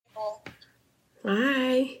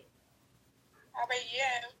Hi. How about you?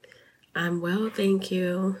 I'm well, thank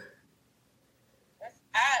you. What's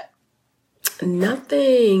up?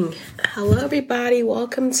 Nothing. Hello, everybody.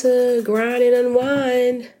 Welcome to Grind and Unwind.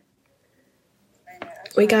 Wait a minute,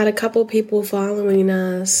 I'm We trying got a to. couple people following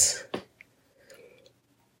us. Okay,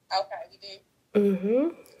 you did. Mm-hmm.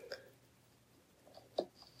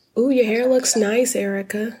 Ooh, your I'm hair trying to looks get up. nice,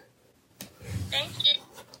 Erica. Thank you.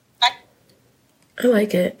 Like, I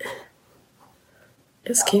like it.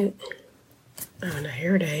 It's oh, cute. Oh, and a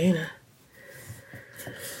hair day, ain't it?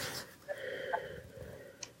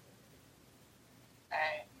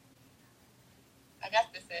 okay. I guess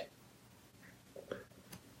that's it.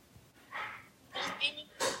 Can you see me?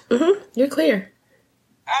 Mm-hmm. You're clear.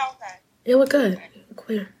 Oh, okay. You look good. Okay. You're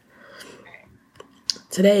clear. Okay.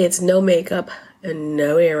 Today it's no makeup and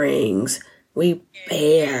no earrings. We Yeah.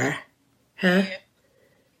 bare. Huh? Yeah.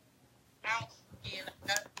 I don't. Yeah.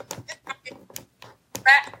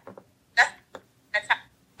 That, that's that's how,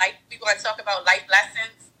 like we want to talk about life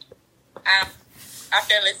lessons. Um, I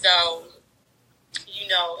feel as though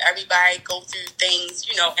everybody go through things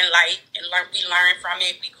in life and learn. We learn from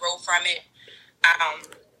it. We grow from it. Um,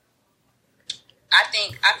 I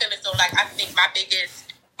feel as though I think my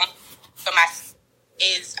biggest for my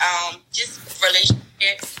is just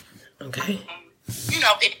relationships. Okay.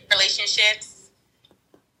 Big relationships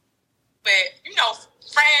with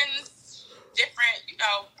friends, different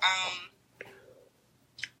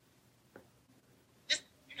just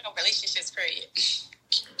relationships. Period.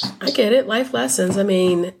 I get it. Life lessons. I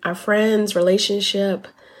mean, our friends, relationship,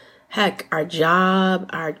 heck, our job,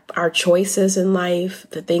 our choices in life,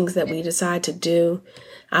 the things that we decide to do.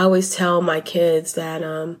 I always tell my kids that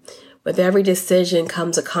with every decision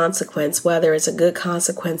comes a consequence, whether it's a good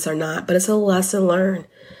consequence or not, but it's a lesson learned.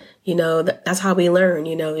 That's how we learn.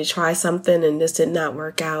 You try something and this did not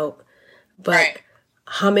work out. But Right.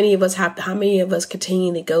 how many of us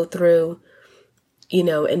continue to go through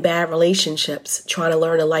in bad relationships, trying to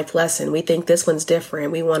learn a life lesson? We think this one's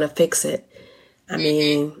different. We want to fix it. I Mm-hmm.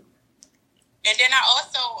 mean, And then I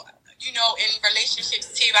also, in relationships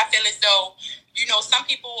too, I feel as though, some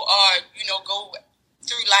people are, go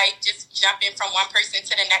through life just jumping from one person to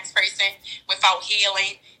the next person without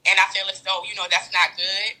healing. And I feel as though, that's not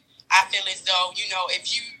good. I feel as though,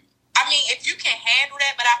 if you can handle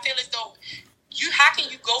that, but I feel as though how can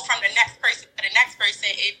you go from the next person to the next person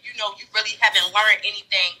if, you really haven't learned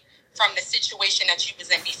anything from the situation that you was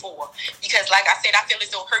in before? Because like I said, I feel as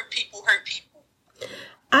though hurt people hurt people.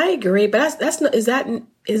 I agree, but that's not, is that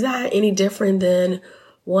any different than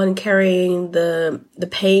one carrying the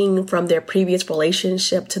pain from their previous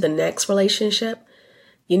relationship to the next relationship?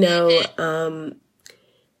 You know, Mm-hmm.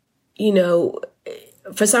 you know,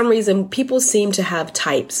 for some reason, people seem to have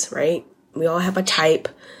types, right? We all have a type,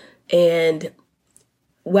 and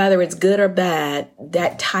whether it's good or bad,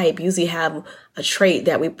 that type usually have a trait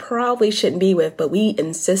that we probably shouldn't be with, but we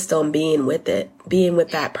insist on being with it, being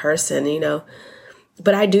with that person.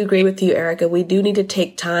 But I do agree with you, Erica. We do need to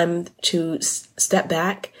take time to step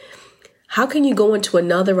back. How can you go into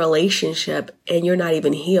another relationship and you're not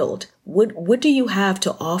even healed? What do you have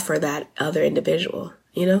to offer that other individual?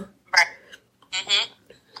 Right. Mm-hmm.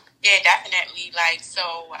 Yeah, definitely. So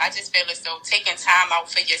I just feel as though taking time out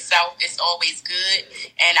for yourself is always good.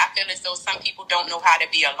 And I feel as though some people don't know how to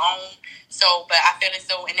be alone. So, but I feel as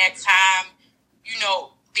though in that time,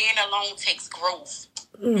 being alone takes growth,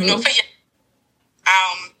 Hmm. for your,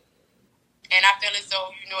 um, and I feel as though,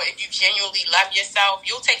 if you genuinely love yourself,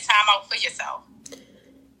 you'll take time out for yourself.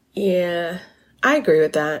 Yeah, I agree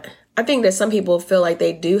with that. I think that some people feel like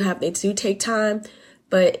they do take time,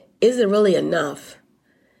 but is it really enough?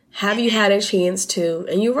 Have you Mm-hmm. had a chance to?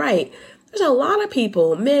 And you're right. There's a lot of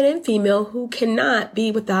people, men and female, who cannot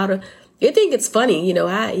be without a. They think it's funny,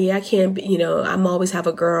 I can't be, I'm always have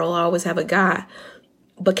a girl, I always have a guy.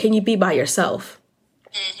 But can you be by yourself?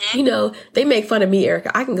 Mm-hmm. They make fun of me,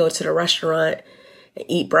 Erica. I can go to the restaurant and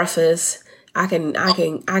eat breakfast. I can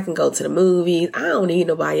go to the movies. I don't need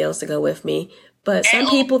nobody else to go with me. But And some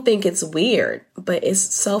people think it's weird, but it's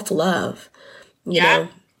self-love, you yeah, know.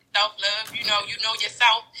 self love. You know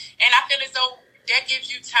yourself, and I feel as though that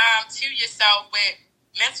gives you time to yourself with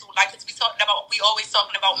mental. Like, cause we always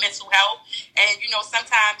talking about mental health, and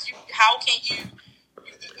sometimes how can you?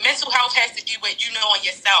 Mental health has to do with knowing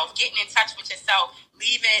yourself, getting in touch with yourself,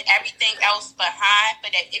 leaving everything else behind for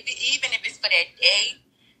that. Even if it's for that day,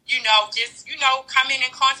 just coming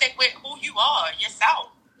in contact with who you are, yourself.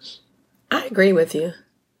 I agree with you.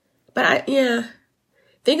 But yeah,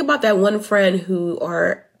 think about that one friend who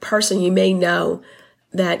or person you may know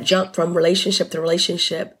that jumped from relationship to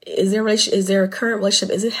relationship. Is their a current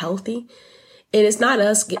relationship? Is it healthy? And it's not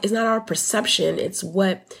us, it's not our perception, it's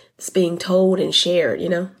what's being told and shared, you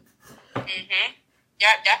know? Mm-hmm.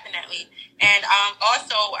 Yeah, definitely. And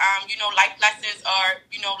also, life lessons are,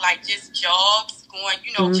 like just jobs, going,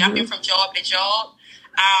 jumping from job to job.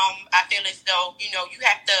 I feel as though, you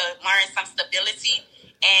have to learn some stability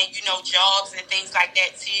and, jobs and things like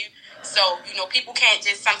that too. So, people can't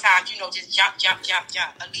just sometimes, just jump.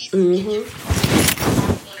 At least if you're on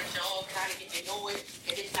a job, trying to get to know it.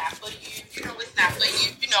 If it's not for you, it's not for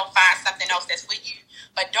you. Find something else that's for you.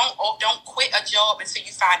 But don't quit a job until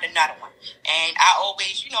you find another one. And I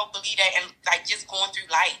always, believe that, and like just going through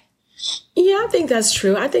life. Yeah, I think that's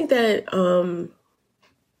true. I think that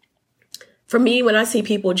for me, when I see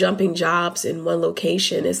people jumping jobs in one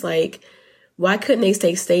location, it's like, why couldn't they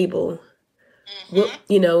stay stable?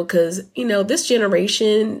 Because, this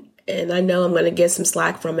generation, and I know I'm going to get some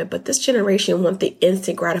slack from it, but this generation want the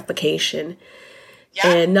instant gratification. Yeah.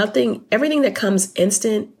 And everything that comes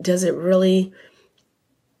instant, is it really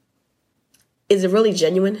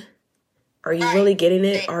genuine? Are you really getting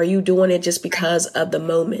it? Or are you doing it just because of the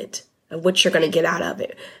moment of what you're going to get out of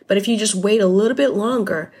it? But if you just wait a little bit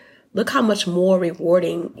longer, look how much more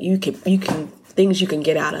rewarding things you can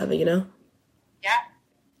get out of it, Yeah,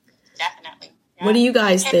 definitely. Yeah. What do you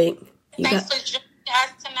guys think? Thanks for joining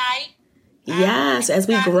us tonight. Yes, as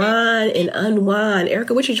we grind and unwind.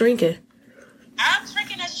 Erica, what you drinking? I'm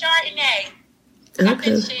drinking a Chardonnay.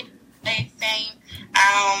 Okay. Same.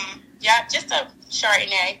 Just a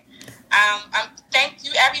Chardonnay. Thank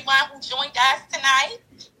you everyone who joined us tonight.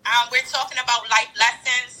 We're talking about life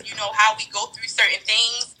lessons, how we go through certain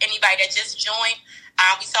things. Anybody that just joined,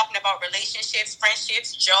 we're talking about relationships,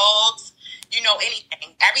 friendships, jobs,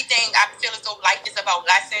 anything. Everything. I feel as though life is about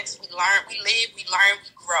lessons. We learn, we live, we learn, we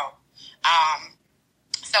grow.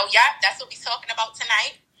 That's what we're talking about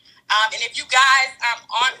tonight. And if you guys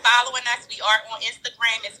aren't following us, we are on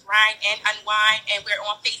Instagram as Grind and Unwind, and we're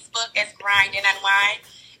on Facebook as Grind and Unwind.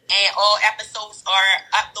 And all episodes are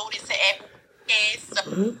uploaded to Apple Podcasts,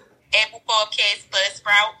 Apple Podcasts,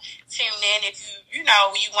 Buzzsprout. Tune in if you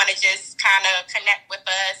want to just kind of connect with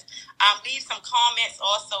us. Leave some comments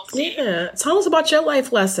also too. Yeah, tell us about your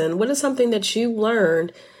life lesson. What is something that you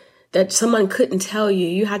learned that someone couldn't tell you?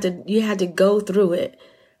 You had to go through it.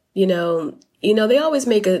 They always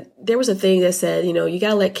there was a thing that said, you got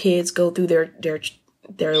to let kids go through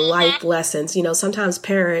their life lessons. Sometimes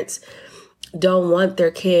parents don't want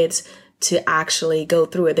their kids to actually go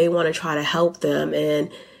through it. They want to try to help them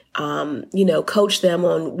and, coach them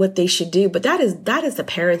on what they should do. But that is the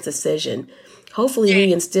parent's decision. Hopefully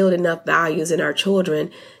we instilled enough values in our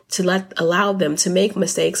children to allow them to make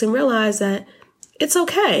mistakes and realize that it's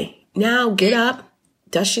okay. Now get up,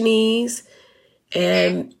 dust your knees,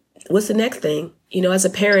 and what's the next thing? As a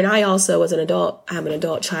parent, I also, as an adult, I have an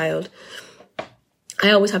adult child.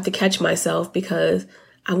 I always have to catch myself because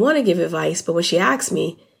I want to give advice. But when she asks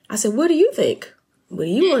me, I said, what do you think? What do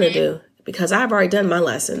you want to do? Because I've already done my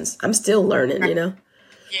lessons. I'm still learning, Yeah.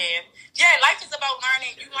 Yeah, life is about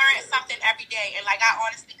learning. You learn something every day. And like I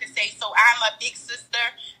honestly could say, so I'm a big sister.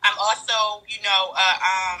 I'm also,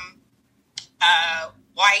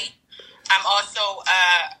 white. I'm also,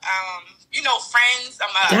 friends.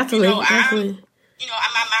 I'm definitely. I'm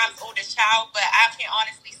my mom's oldest child, but I can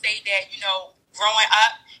honestly say that, growing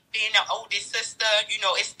up, being the oldest sister,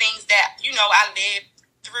 it's things that, I lived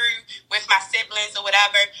through with my siblings or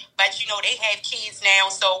whatever, but, they have kids now.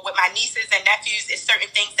 So with my nieces and nephews, it's certain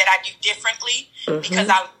things that I do differently because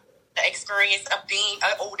I the experience of being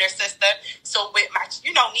an older sister. So with my,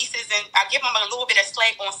 nieces, and I give them a little bit of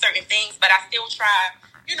slack on certain things, but I still try,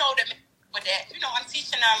 to with that, I'm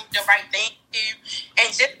teaching them the right thing to do. And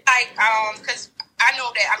just like, because I know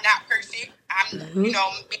that I'm not perfect. I'm,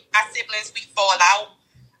 my siblings, we fall out.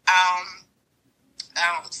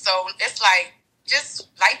 So it's like, just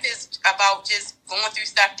life is about just going through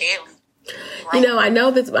stuff daily. Right?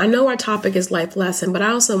 I know our topic is life lesson, but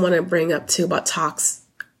I also want to bring up too about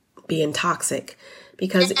being toxic,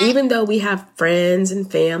 because even though we have friends and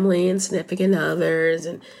family and significant others,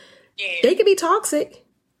 and they can be toxic.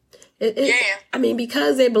 I mean,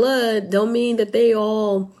 because they're blood don't mean that they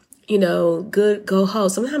all, good go ho.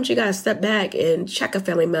 Sometimes you got to step back and check a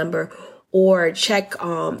family member or check,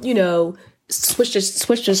 switch the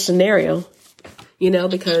scenario,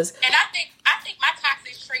 because. And I think my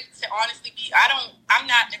toxic trait to honestly be, I'm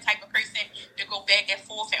not the type of person to go back and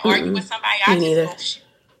forth and argue with somebody.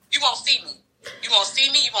 You won't see me. You won't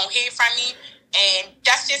see me. You won't hear from me. And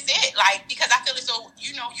that's just it. Like, because I feel as though,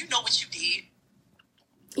 you know what you did.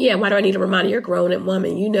 Yeah, why do I need to remind you? You're a grown-up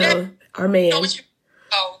woman. Our man. You know what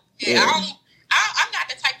I'm not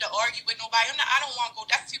the type to argue with nobody. I don't want to go.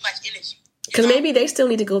 That's too much energy. Because maybe they still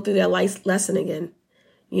need to go through that life lesson again.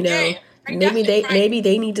 You know, Yeah, maybe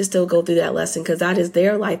they need to still go through that lesson because that is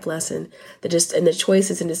their life lesson. And the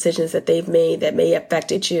choices and decisions that they've made that may have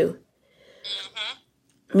affected you.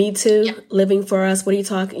 Mm-hmm. Me too. Yeah. Living for us. What are you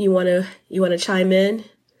talking? You wanna chime in?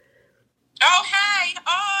 Oh, hey.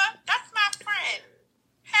 Oh, that's my friend.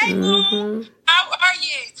 Hey, Boo. How are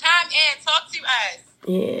you? Time in. Talk to us.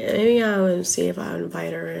 Yeah, maybe I will see if I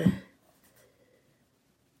invite her in.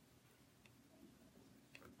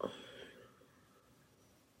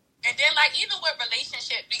 And then, like, even with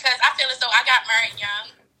relationships, because I feel as though I got married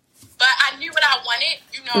young, but I knew what I wanted,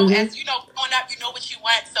 you know, as, you know, growing up, you know what you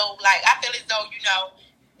want. So, like, I feel as though, you know,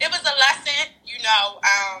 it was a lesson, you know,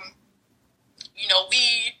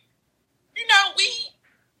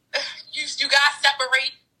 you guys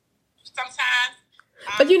separate sometimes.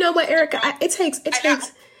 But you know what, Erica, it takes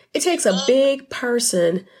a big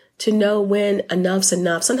person to know when enough's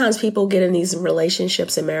enough. Sometimes people get in these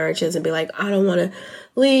relationships and marriages and be like, I don't want to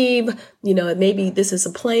leave, you know, maybe this is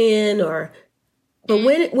a plan but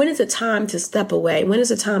when is it time to step away? When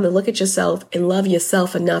is it time to look at yourself and love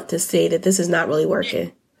yourself enough to say that this is not really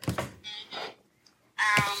working? And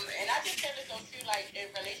I just feel as though too, like in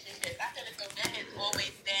relationships, I feel as though that has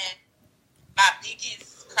always been my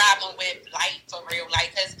biggest problem with life for real.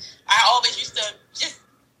 Like, because I always used to just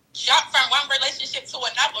jump from one relationship to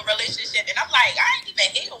another relationship, and I'm like, I ain't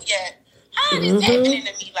even healed yet. How is this happening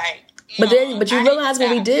to me? Like, but you realize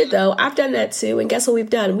what we did though. I've done that too, and guess what we've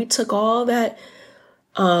done? We took all that.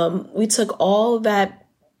 We took all that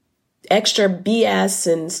extra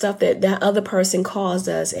BS and stuff that other person caused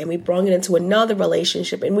us, and we brought it into another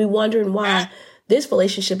relationship, and we wondering why this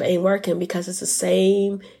relationship ain't working because it's the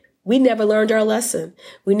same. We never learned our lesson.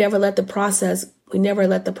 We never let the process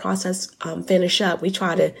finish up. We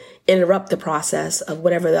try to interrupt the process of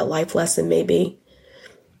whatever that life lesson may be.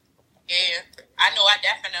 Yeah, I know. I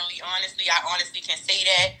honestly can say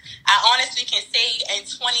that. I honestly can say in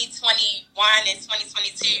 2021 and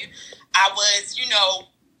 2022, I was, you know,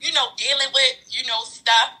 dealing with, you know,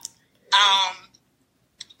 stuff.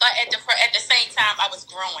 But at the same time, I was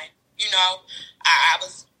growing. You know, I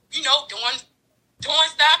was, you know, doing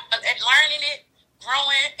stuff and learning it,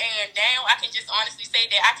 growing, and now I can just honestly say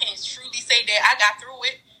that I can truly say that I got through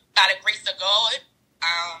it by the grace of God.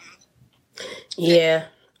 Yeah.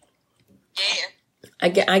 I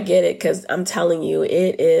get it, because I'm telling you,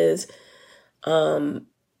 it is the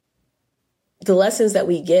lessons that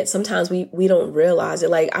we get. Sometimes we don't realize it.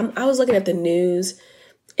 Like I was looking at the news,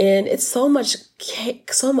 and it's so much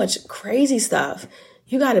crazy stuff.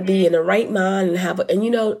 You got to be in the right mind and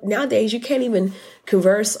you know, nowadays you can't even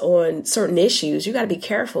converse on certain issues. You got to be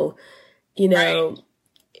careful. You know,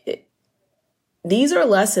 these are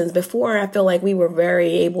lessons. Before, I feel like we were very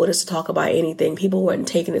able just to talk about anything. People weren't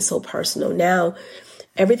taking it so personal. Now,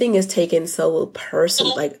 everything is taken so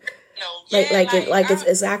personal.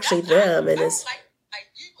 It's actually them, and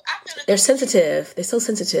they're sensitive. They're so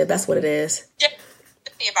sensitive. That's what it is.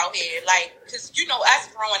 About here, like, because you know, us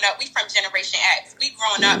growing up, we from Generation X. We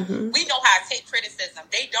growing up, we know how to take criticism.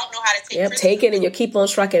 They don't know how to take criticism. Take it and you keep on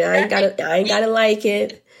striking. I ain't gotta like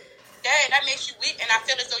it. Yeah, that makes you weak, and I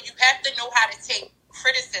feel as though you have to know how to take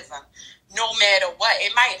criticism, no matter what.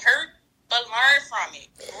 It might hurt, but learn from it,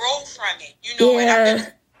 grow from it. You know, and I feel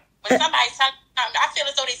when somebody's telling, I feel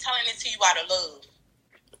as though they're telling it to you out of love.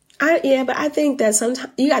 But I think that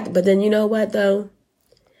sometimes but then you know what though,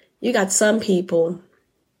 you got some people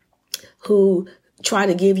who try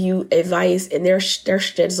to give you advice, and their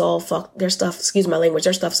shit is all fucked. Their stuff, excuse my language,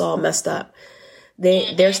 their stuff's all messed up.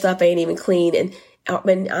 Their stuff ain't even clean. And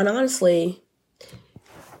honestly,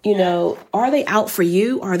 you know, are they out for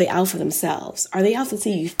you, or are they out for themselves? Are they out to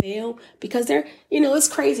see you fail? Because they're, you know, it's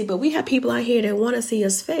crazy, but we have people out here that want to see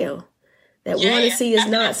us fail, that want to see us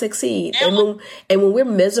not succeed. And when we're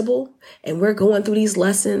miserable and we're going through these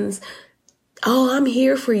lessons, oh, I'm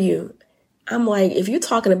here for you. I'm like, if you're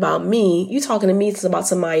talking about me, you talking to me about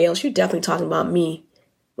somebody else. You're definitely talking about me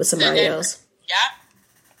with somebody else. Yeah.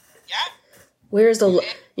 Where's the,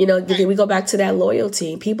 you know, we go back to that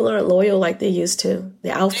loyalty. People aren't loyal like they used to.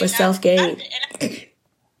 They're out for self-gain. I honestly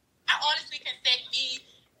can say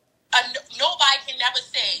nobody can never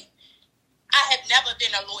say, I have never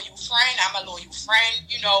been a loyal friend. I'm a loyal friend.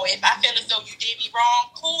 You know, if I feel as though you did me wrong,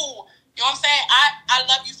 cool. You know what I'm saying? I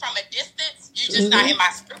love you from a distance. You're just not in my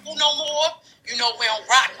circle no more. You know, we don't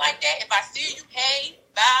rock like that. If I see you, hey,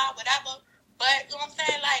 bye, whatever. But, you know what I'm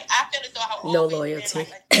saying? Like, I feel as though I always no loyalty.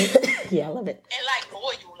 Yeah, I love it. And, like,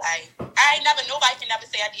 loyal. Like, nobody can never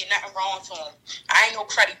say I did nothing wrong to him. I ain't no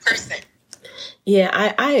cruddy person.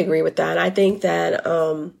 Yeah, I agree with that. I think that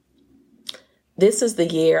this is the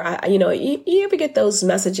year. You ever get those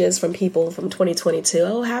messages from people from 2022?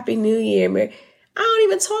 Oh, Happy New Year, Mary. I don't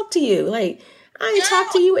even talk to you. Like, I ain't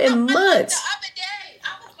talked to you in months. The other day,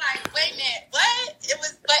 I was like, wait a minute, what?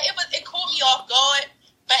 It caught me off guard.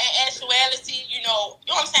 But in actuality, you know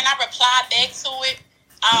what I'm saying? I replied back to it.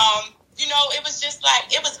 It was just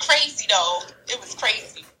like, it was crazy though. It was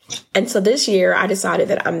crazy. And so this year, I decided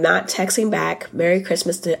that I'm not texting back. Merry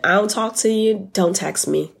Christmas. I don't talk to you. Don't text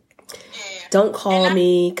me. Yeah. Don't call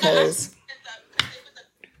me because.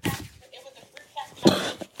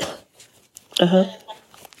 I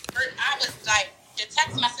was like, the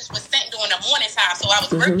text message was sent during the morning time, so I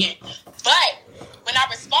was working. But when I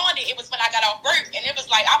responded, it was when I got off work, and it was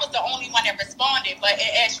like I was the only one that responded. But in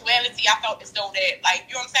actuality, I felt as though that, like,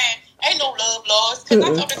 you know what I'm saying? Ain't no love lost, because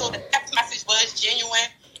I felt as though the text message was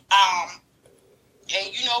genuine.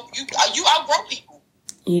 And you outgrow people.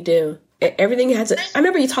 You do. Everything has. I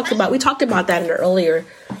remember we talked about that in an earlier.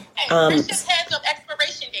 Friendship has an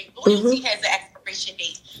expiration date. Loyalty has an expiration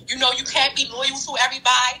date. You can't be loyal to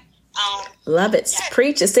everybody. Love it.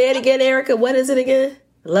 Preach it. Say it again, Erica. What is it again?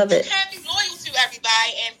 Love it. You can't be loyal to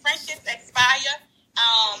everybody, and friendships expire.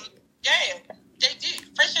 They do.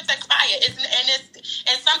 Friendships expire, and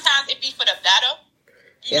sometimes it be for the better.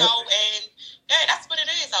 You know, and that's what it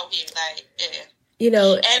is out here. Like, And wait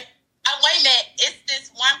a minute, it's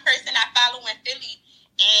this one person I follow in Philly,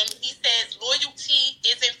 and he says loyalty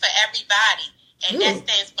isn't for everybody, and that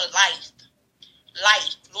stands for life.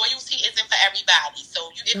 Loyalty isn't for everybody.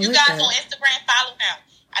 So if you guys on Instagram, follow him.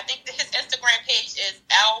 I think that his Instagram page is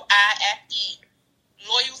LIFE.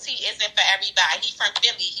 Loyalty isn't for everybody. He's from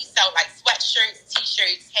Philly. He sells like sweatshirts,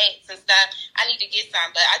 t-shirts, hats, and stuff. I need to get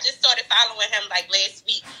some, but I just started following him like last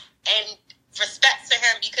week, and respect to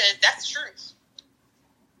him because that's truth.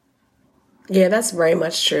 Yeah, that's very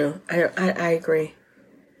much true. I agree.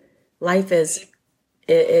 Life is,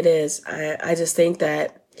 it is. I just think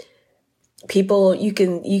that people, you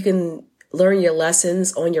can learn your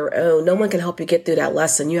lessons on your own. No one can help you get through that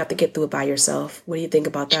lesson. You have to get through it by yourself. What do you think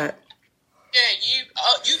about that? Yeah, you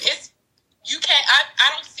can't. I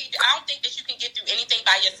don't think that you can get through anything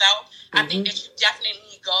by yourself. I think that you definitely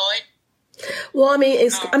need God. Well, I mean,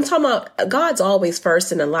 I'm talking about God's always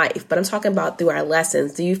first in the life, but I'm talking about through our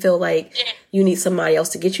lessons. Do you feel like you need somebody else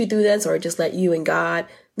to get you through this, or just let you and God?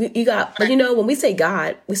 But when we say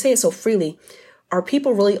God, we say it so freely. Are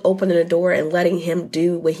people really opening the door and letting him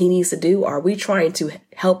do what he needs to do? Or are we trying to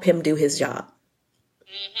help him do his job?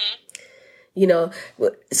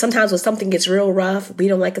 Sometimes when something gets real rough, we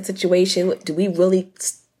don't like a situation. Do we really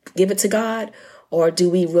give it to God? Or do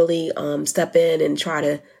we really step in and try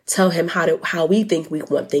to tell him how we think we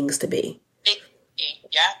want things to be?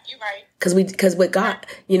 Yeah, you're right. Because with God,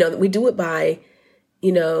 we do it by,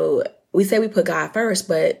 we say we put God first,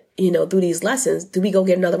 but, through these lessons, do we go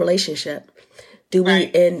get another relationship? Do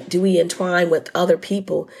we entwine with other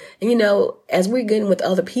people? And, as we're getting with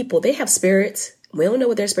other people, they have spirits. We don't know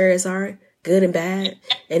what their spirits are, good and bad.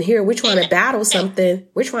 And here we're trying to battle something.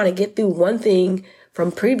 We're trying to get through one thing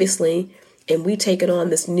from previously, and we taking on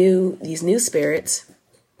these new spirits.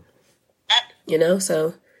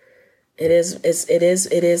 So it is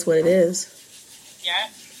what it is. Yeah,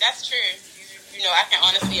 that's true. I can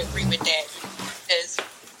honestly agree with that, because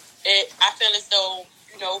I feel as though,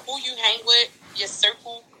 who you hang with, your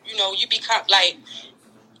circle, you become like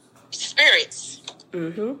spirits.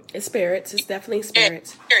 It's spirits. It's definitely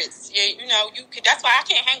spirits. Spirits. Yeah, that's why I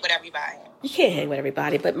can't hang with everybody. You can't hang with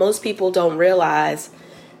everybody, but most people don't realize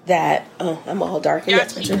that. Oh, I'm all dark. I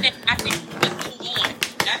think we just move on.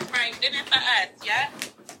 That's right. Then it's for us, yeah?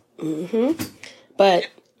 But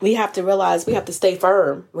we have to realize we have to stay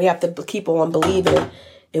firm. We have to keep on believing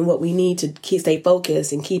in what we need to stay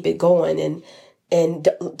focused and keep it going, and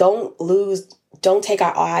don't take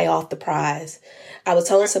our eye off the prize. I was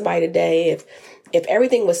telling somebody today, if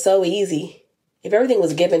everything was so easy, if everything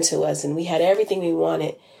was given to us and we had everything we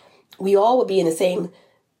wanted, we will all be in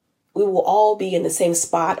the same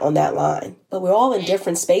spot on that line. But we're all in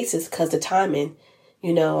different spaces because the timing,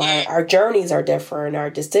 our journeys are different, our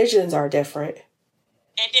decisions are different.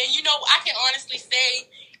 And then, I can honestly say,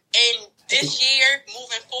 in this year,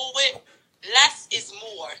 moving forward, less is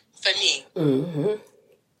more for me.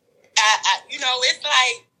 It's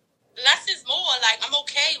like, less is more. Like, I'm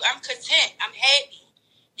okay. I'm content. I'm happy.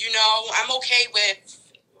 I'm okay.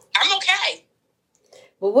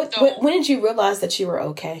 Well, when did you realize that you were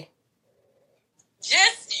okay?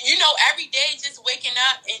 Just, every day, just waking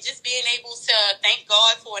up and just being able to thank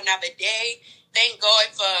God for another day. Thank God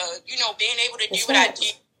for, being able to do what I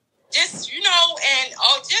do. Just, and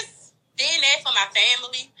just being there for my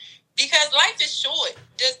family, because life is short.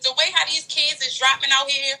 The way how these kids is dropping out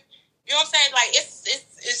here, you know what I'm saying? Like,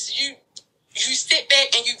 it's you sit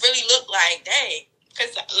back and you really look like, dang.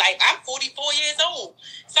 Because, like, I'm 44 years old.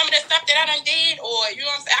 Some of the stuff that I done did, or, you know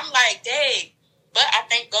what I'm saying? I'm like, dang. But I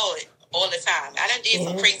thank God all the time. I done did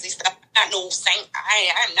some crazy stuff. I'm not no saint.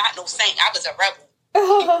 I am not no saint. I was a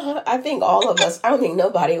rebel. I think all of us, I don't think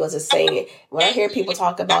nobody was a saint. When I hear people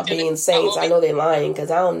talk about being saints, I know they're lying,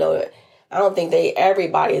 because I don't know. I don't think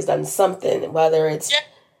everybody has done something, whether it's... Yeah.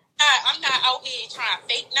 I'm not out here trying to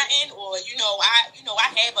fake nothing, or, I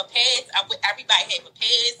have a past. Everybody have a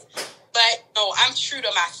past. But no, I'm true to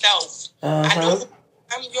myself. I know,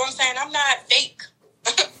 you know what I'm saying? I'm not fake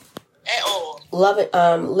at all.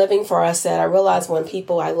 Living for Us said, I realize when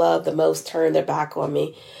people I love the most turn their back on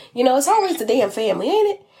me. It's always the damn family,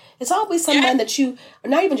 ain't it? It's always someone that you,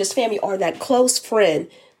 not even just family, or that close friend.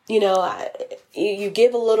 You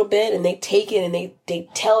give a little bit and they take it and they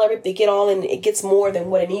tell everything, they get all in, it gets more than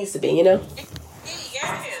what it needs to be, Yeah.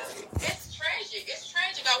 It's tragic. It's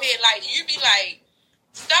tragic out here. Like, you be like,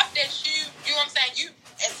 stuff that you know what I'm saying?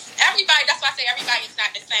 Everybody, that's why I say everybody is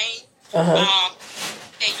not the same.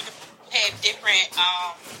 They have different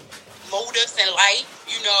motives in life,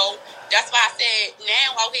 That's why I said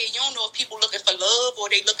now out here, you don't know if people looking for love or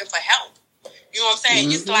they looking for help. You know what I'm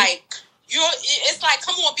saying? It's like, it's like,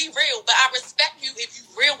 come on, be real. But I respect you if you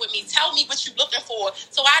real with me. Tell me what you looking for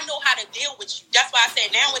so I know how to deal with you. That's why I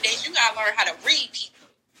said nowadays you gotta learn how to read people.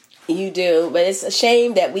 You do, but it's a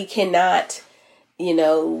shame that we cannot,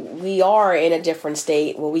 we are in a different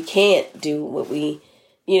state where we can't do what we,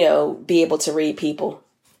 be able to read people.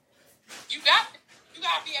 You got to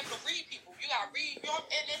be able to read people. You got to read,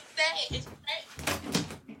 and it's sad. It's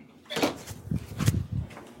crazy.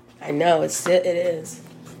 I know, it is.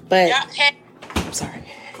 But, I'm sorry,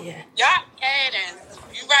 yeah.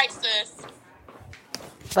 You right, sis.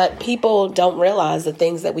 But people don't realize the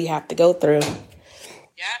things that we have to go through.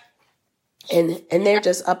 Yeah. And they're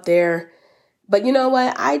just up there. But you know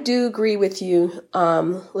what? I do agree with you,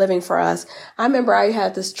 Living for Us. I remember I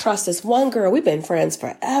had this one girl. We've been friends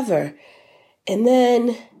forever. And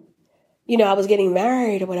then, I was getting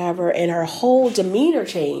married or whatever, and her whole demeanor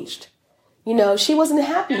changed. She wasn't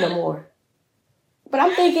happy no more. But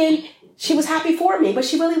I'm thinking she was happy for me, but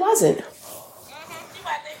she really wasn't. It was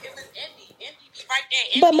envy. Envy be right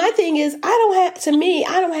there. But my thing is, I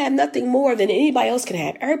don't have nothing more than anybody else can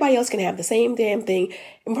have. Everybody else can have the same damn thing,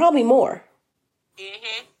 and probably more.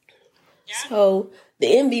 Yeah. So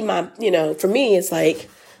the envy, for me, it's like,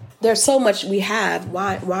 there's so much we have.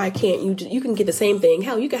 Why can't you can get the same thing?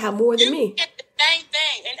 Hell, you can have more than me. You get the same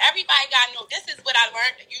thing. And everybody got to know, this is what I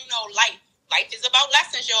learned, life. Life is about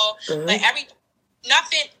lessons, y'all. But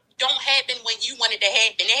nothing don't happen when you want it to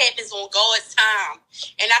happen. It happens on God's time.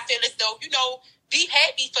 And I feel as though, be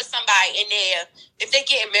happy for somebody in there. If they're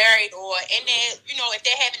getting married or in there, if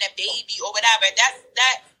they're having a baby or whatever,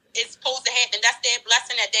 that is supposed to happen. That's their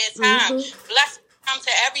blessing at their time. Blessing come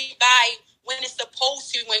to everybody when it's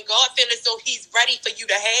supposed to, when God feels as though he's ready for you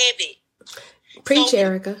to have it. Preach,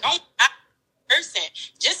 Erica. Don't person.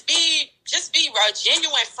 Just be a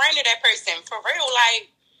genuine friend of that person. For real, like,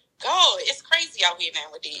 God, it's crazy out here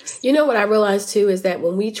nowadays. You know what I realized too is that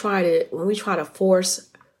when we try to force,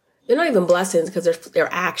 they're not even blessings because they're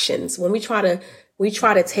actions. When we try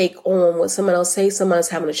to take on what someone else, say someone's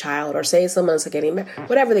having a child or say someone's getting married,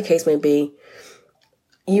 whatever the case may be.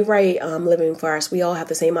 You're right, Living for Us, we all have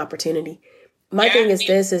the same opportunity. My thing is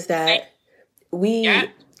that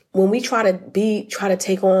when we try to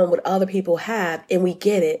take on what other people have and we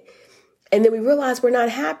get it, and then we realize we're not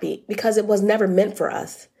happy because it was never meant for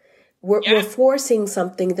us. We're forcing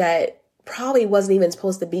something that probably wasn't even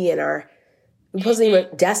supposed to be we wasn't even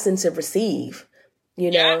destined to receive.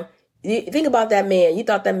 You think about that man. You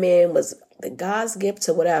thought that man was the God's gift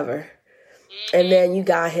to whatever. And then you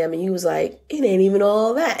got him and you was like, it ain't even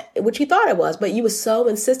all that, which you thought it was. But you were so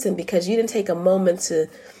insistent because you didn't take a moment to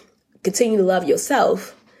continue to love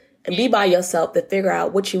yourself and be by yourself to figure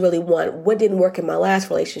out what you really want. What didn't work in my last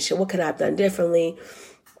relationship? What could I have done differently?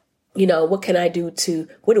 What can I do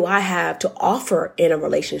what do I have to offer in a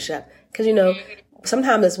relationship? Because,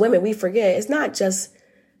 sometimes as women, we forget it's not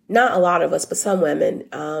a lot of us, but some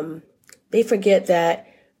women, they forget that.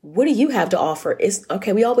 What do you have to offer? It's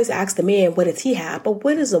okay. We always ask the man, what does he have? But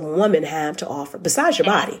what does a woman have to offer besides your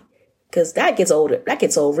body? Because that gets old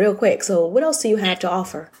real quick. So what else do you have to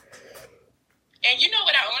offer? And you know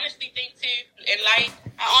what I honestly think too in life?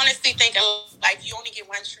 I honestly think in life you only get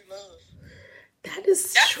one true love.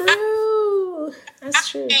 That's true. That's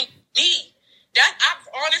true. I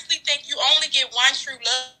honestly think you only get one true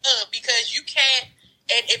love because you can't.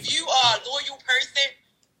 And if you are a loyal person,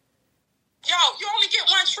 yo, you only get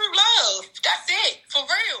one true love. That's it, for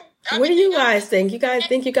real. What do you guys think? You guys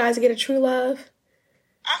think you guys get a true love?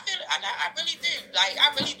 I really do. Like,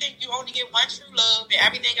 I really think you only get one true love, and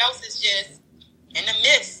everything else is just in the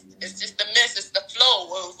mist. It's just the mist. It's the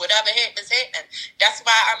flow of whatever happens. That's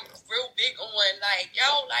why I'm real big on, like,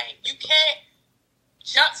 yo, like, you can't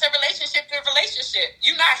jump to relationship to relationship.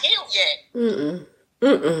 You're not healed yet.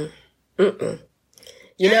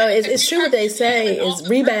 You know, it's true what they say is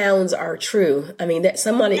rebounds are true. I mean,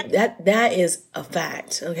 that is a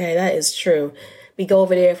fact. Okay, that is true. We go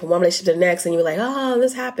over there from one relationship to the next, and you're like, oh,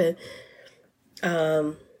 this happened.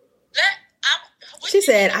 She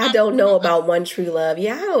said, I don't know about one true love.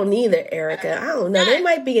 Yeah, I don't either, Erica. I don't know. There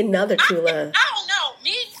might be another true love. I don't know.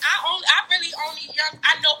 Me, I really only young.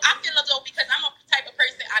 I know. I feel as though because I'm a type of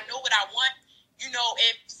person. I know what I want. You know,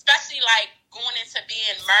 especially like going into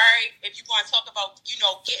being married. If you want to talk about, you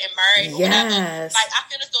know, getting married, or whatever, like I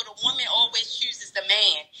feel as though the woman always chooses the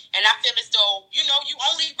man, and I feel as though, you know, you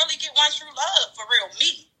only really get one true love for real.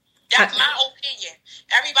 Me. That's my opinion.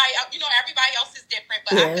 Everybody, you know, everybody else is different,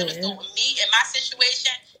 but I feel as though me in my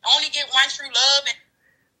situation, I only get one true love.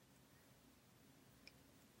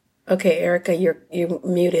 Okay, Erica, you're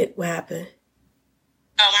muted. What happened?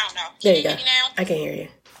 Oh, I don't know. There you go. I can hear you.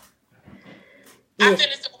 I feel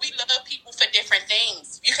as though we love people for different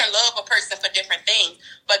things. You can love a person for different things,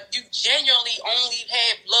 but you genuinely only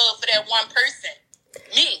have love for that one person.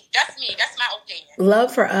 That's my opinion. Living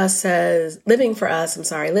for us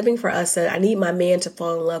says, I need my man to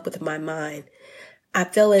fall in love with my mind. I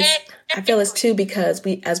feel it's too, because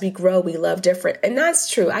as we grow, we love different. And that's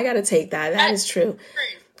true. I got to take that. That is true.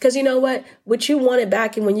 Because you know what you wanted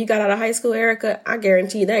back when you got out of high school, Erica, I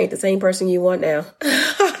guarantee you that ain't the same person you want now.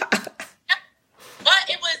 But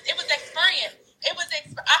it was experience.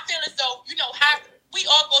 I feel as though, you know, how we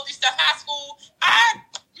all go through stuff. High school,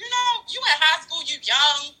 you know, you in high school, you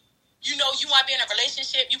young. You know, you want to be in a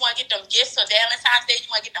relationship. You want to get them gifts on Valentine's Day. You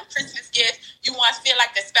want to get them Christmas gifts. You want to feel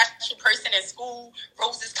like the special person in school.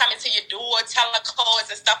 Roses coming to your door, telecards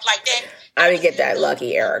and stuff like that. I didn't get that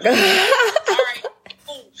lucky, Erica. All right,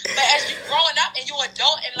 cool. But as you growing up and you're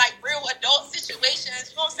adult in like real adult situations,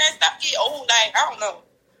 you know what I'm saying? Stuff get old. Like, I don't know.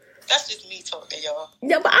 That's just me talking, y'all.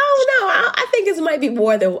 No, but I don't know. I think it might be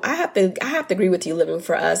more than I have to agree with you, living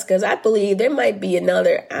for us, because I believe there might be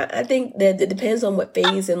another. I think that it depends on what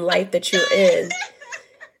phase in life that you're in.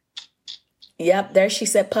 Yep, there she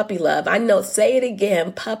said puppy love. I know. Say it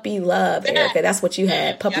again, puppy love, Erica. That's what you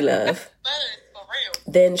had, puppy love. For real.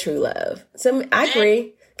 Then true love. So I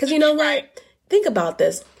agree, because you know what? Think about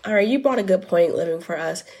this. All right, you brought a good point, living for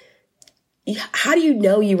us. How do you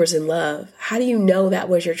know you was in love? How do you know that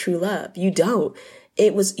was your true love? You don't.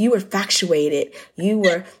 You were infatuated. You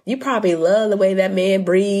probably loved the way that man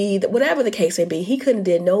breathed, whatever the case may be. He couldn't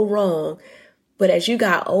did no wrong. But as you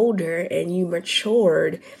got older and you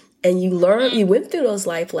matured and you learned, you went through those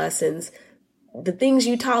life lessons, the things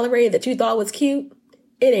you tolerated that you thought was cute,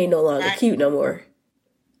 it ain't no longer cute no more.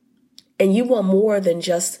 And you want more than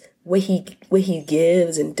just what he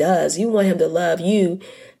gives and does. You want him to love you,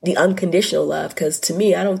 the unconditional love. Because to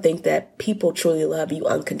me, I don't think that people truly love you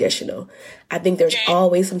unconditional. I think there's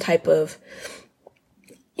always some type of,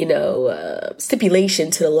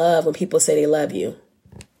 stipulation to the love when people say they love you.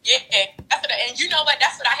 Yeah, and you know what?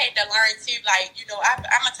 That's what I had to learn too. Like, I'm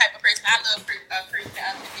a type of person, I love a person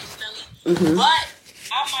unconditionally, but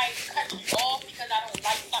I might cut you off because I don't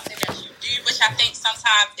like something that you do, which I think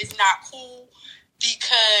sometimes is not cool.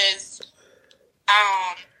 Because,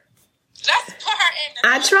 let's put her in.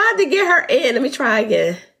 I tried to get her in. Let me try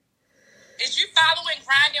again. Is you following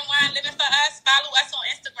Grind and Wine Living for Us? Follow us on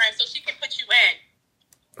Instagram so she can put you in.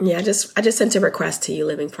 Yeah, I just sent a request to you,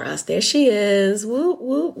 Living for Us. There she is. Woo,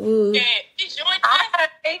 woo, woo. Yeah, she joined us.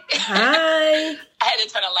 Hi. I had to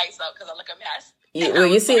turn the lights up because I look a mess.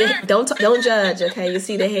 You see, don't judge, okay? You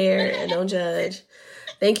see the hair, and don't judge.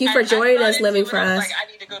 Thank you for joining us, Living for Us. Like, I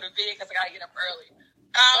need to go to bed because I got to get up early.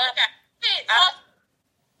 Okay.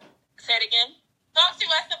 Say it again. Talk to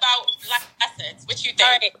us about life lessons. What you think? All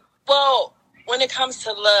right. Well, when it comes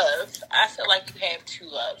to love, I feel like you have two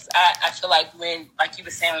loves. I feel like like you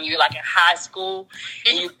were saying, when you're like in high school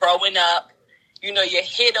and you're growing up, you're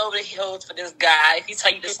head over the heels for this guy. If he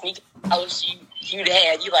tell you to sneak out, you'd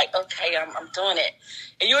have, you're like, okay, I'm doing it.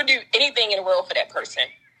 And you'll do anything in the world for that person.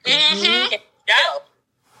 Mm-hmm. Yeah.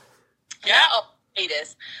 I'll say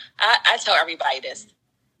this. I tell everybody this.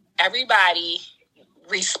 Everybody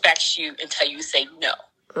respects you until you say no.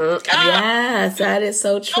 Yes, that is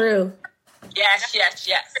so true. Yes.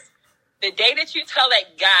 The day that you tell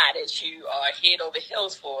that guy that you are head over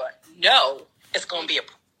heels for, no, it's going to be a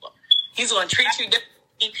problem. He's going to treat you different.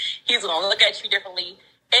 He's going to look at you differently.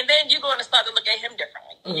 And then you're going to start to look at him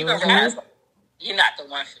differently. And you're going to realize, you're not the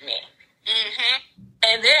one for me. Mm-hmm.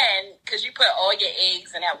 And then, because you put all your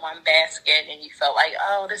eggs in that one basket and you felt like,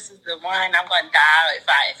 oh, this is the one, I'm going to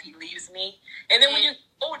die if he leaves me. And then when you get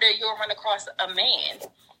older, you'll run across a man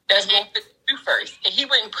that's going to put you first. And he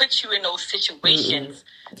wouldn't put you in those situations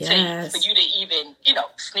for you to even,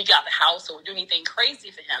 sneak out the house or do anything crazy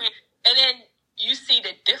for him. And then you see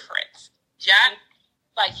the difference. Yeah.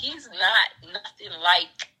 Like, he's not nothing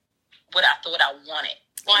like what I thought I wanted.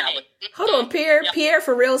 Hold on, Pierre. Yep. Pierre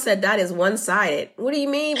for real said that is one-sided. What do you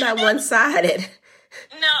mean by one-sided?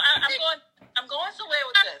 No, I'm going somewhere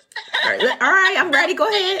with this. All right, I'm ready. Go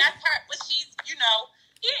ahead. That's her, but she's,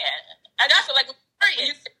 I just feel like when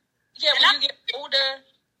you get older,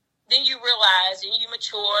 then you realize and you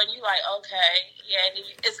mature and you like, okay, and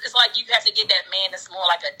it's like you have to get that man that's more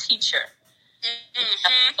like a teacher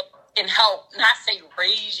and help, not say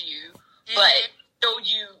raise you, but show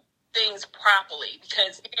you things properly,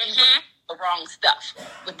 because you put the wrong stuff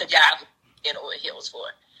with the guy who get over heels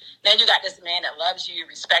for. Then you got this man that loves you,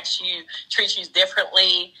 respects you, treats you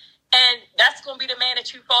differently, and that's going to be the man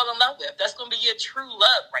that you fall in love with. That's going to be your true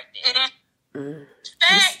love right there.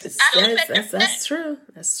 That's true.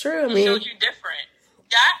 That's true. I mean, he showed you different.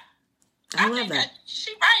 Yeah, I love that.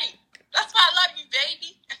 She right. That's why I love you,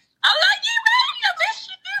 baby. I love you, baby. I miss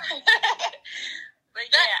you. But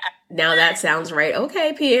yeah. Now that sounds right.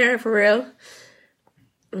 Okay, Pierre, for real.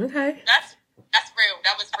 Okay. That's real.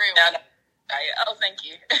 That was real. Oh, thank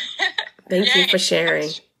you. Thank you for sharing.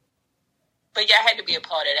 But yeah, I had to be a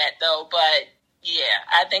part of that though. But yeah,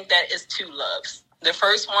 I think that is two loves. The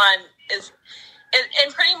first one is,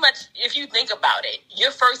 and pretty much if you think about it,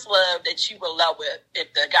 your first love that you were in love with,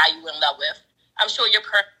 if the guy you were in love with, I'm sure your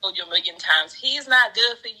parents told you a million times, he's not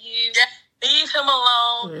good for you. Yeah. Leave him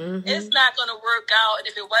alone. It's not going to work out. And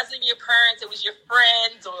if it wasn't your parents, it was your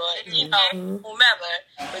friends or, whomever.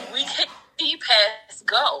 But we can't see past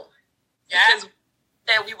go. Yeah. Because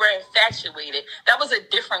that we were infatuated. That was a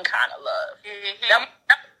different kind of love.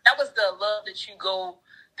 That was the love that you go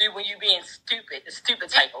through when you're being stupid. The stupid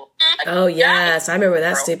type of love. Oh, yes. I remember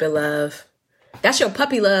that stupid love. That's your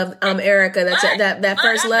puppy love, Erica. That's that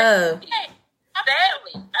first love.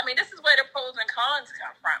 Badly. I mean, this is where the pros and cons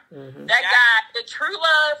come from. That guy, the true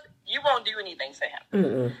love, you won't do anything for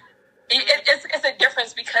him. It's a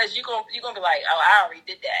difference, because you're gonna be like, oh, I already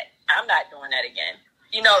did that. I'm not doing that again.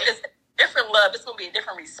 It's a different love. It's gonna be a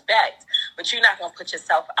different respect, but you're not gonna put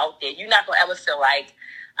yourself out there. You're not gonna ever feel like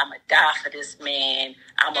I'm gonna die for this man.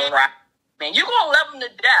 I'm a rock man. You're gonna love him to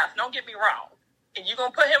death. Don't get me wrong, and you're gonna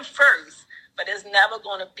put him first. But it's never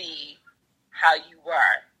gonna be how you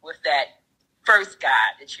were with that first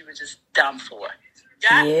guy that you were just dumb for.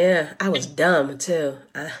 Yeah, I was dumb too.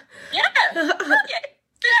 Yeah.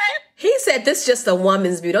 He said this is just a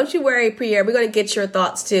woman's view. Don't you worry, Pierre. We're going to get your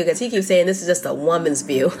thoughts too, because he keeps saying this is just a woman's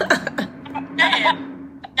view.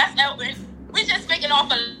 That's Elvin. We're just speaking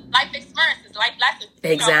off of life experiences, life lessons.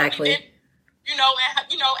 Exactly. It's our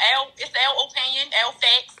opinion, our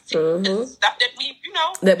facts, stuff that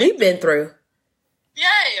that we've been through.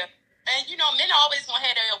 Yeah. And, men always going to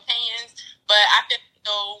have their opinions. But I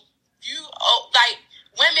feel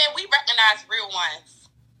women, we recognize real ones.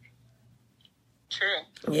 True.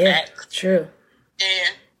 Yeah, true. Yeah.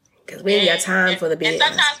 Because we ain't got time for the BS. And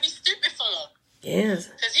sometimes we stupid for them. Yes.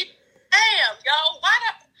 Because damn, yo, why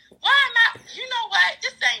am I, you know what?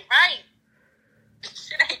 This ain't right.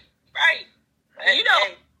 Shit ain't right. I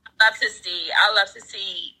love to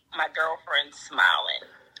see my girlfriend smiling.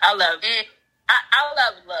 I love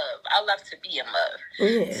love. I love to be in love.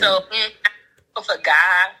 Yeah. So if a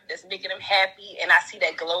guy that's making them happy and I see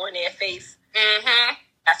that glow in their face,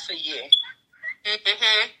 that's for you.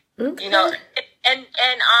 Okay. And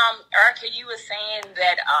Erica, you were saying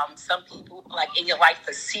that some people like in your life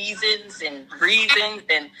for seasons and reasons,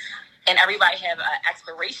 and everybody have an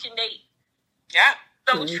expiration date. Yeah,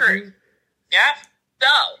 so true. Yeah,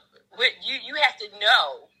 so you have to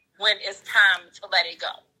know when it's time to let it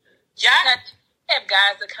go. Yeah, I have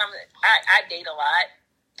guys that come. I date a lot.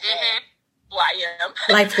 Who I am.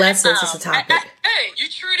 Life lessons is a topic. Hey, you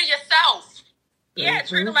true to yourself. Yeah,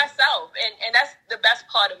 true to myself, and that's the best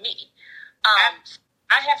part of me. I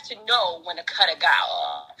have to know when to cut a guy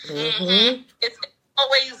off. It's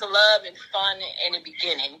always love and fun in the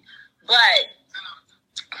beginning, but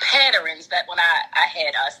patterns. That when I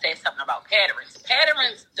had said something about patterns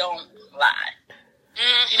don't lie.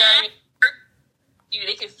 You know what I mean?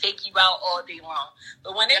 They can fake you out all day long,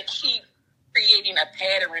 but when they keep creating a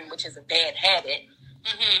pattern, which is a bad habit,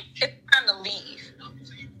 it's time to leave.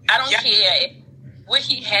 I don't care what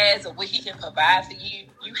he has or what he can provide for you.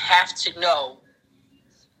 you have to know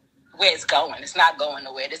where it's going. It's not going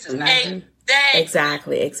nowhere. This is not.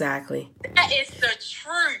 Exactly. That is the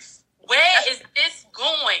truth. Where is this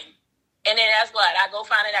going? And then that's what I go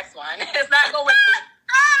find the next one. It's not going.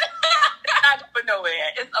 It's not going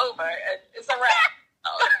nowhere. It's over. It's a wrap.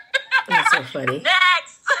 Oh. That's so funny.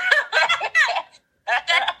 Next.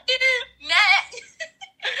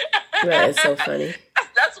 That is so funny.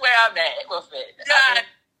 That's where I'm at with it.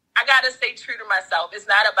 I gotta stay true to myself. It's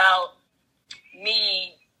not about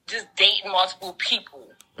me just dating multiple people.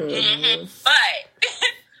 Mm-hmm. But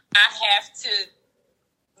I have to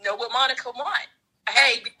know what Monica wants.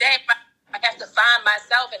 I have to find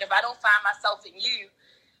myself, and if I don't find myself in you,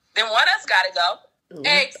 then one of us gotta go. Mm-hmm.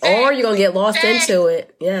 Exactly. Or you're gonna get lost into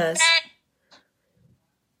it. Yes.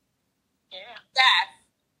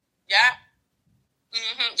 Yeah.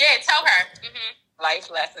 Mm-hmm. Yeah, tell her. Mm-hmm. Life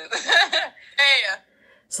lessons. Yeah.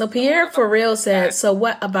 So Pierre for real said, so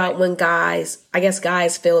what about when guys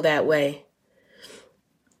feel that way?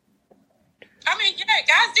 I mean, yeah,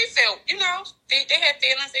 guys do feel, they have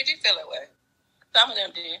feelings, they do feel that way. Some of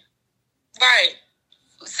them do. Right.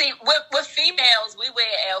 See, with females, we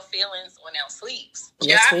wear our feelings on our sleeves.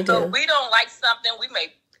 Yes, we do. So we don't like something, we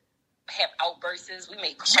may have outbursts, we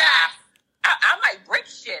may cry. I might break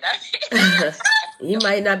shit. You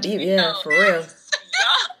might not be, for real.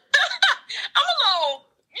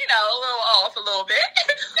 I'm a little off a little bit.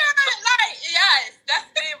 Yes,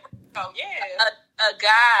 that's it. Oh, yeah. A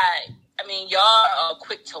guy, y'all are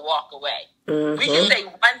quick to walk away. Mm-hmm. We can say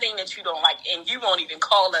one thing that you don't like, and you won't even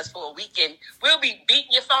call us for a weekend. We'll be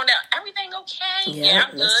beating your phone down. Everything okay? Yeah,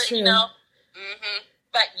 I'm that's good, true. Mm-hmm.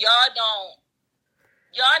 But y'all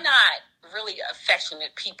not really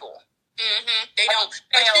affectionate people. Mm-hmm. They don't.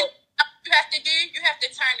 You have to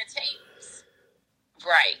turn the tables.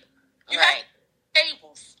 Right. Have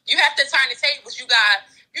tables. You have to turn the tables. You got,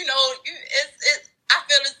 I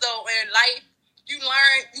feel as though in life, you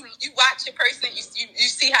learn, you watch a person, you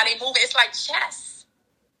see how they move. It's like chess,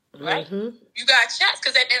 right? Mm-hmm. You got chess,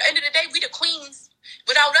 because at the end of the day, we the queens.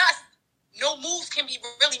 Without us, no moves can be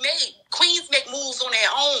really made. Queens make moves on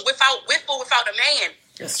their own, with or without a man.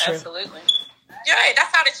 That's true. Absolutely. Yeah,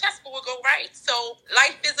 that's how the chessboard go, right? So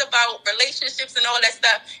life is about relationships and all that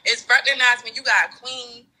stuff. It's recognized when you got a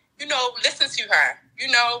queen, listen to her,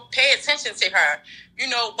 pay attention to her,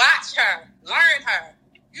 watch her, learn her.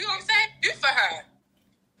 You know what I'm saying? Do for her.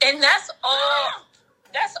 And that's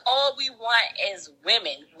all we want as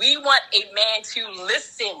women. We want a man to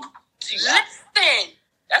listen to us.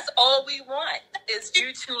 That's all we want, is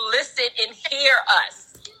you to listen and hear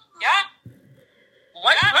us. Yeah.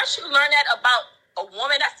 Once you learn that about a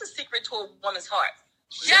woman, that's the secret to a woman's heart.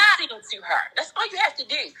 Listen to her. That's all you have to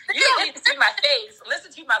do. You don't need to see my face.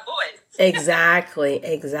 Listen to my voice. Exactly.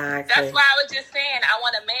 That's why I was just saying I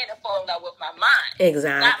want a man to fall in love with my mind.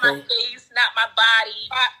 Exactly. Not my face, not my body.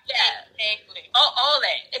 Exactly. All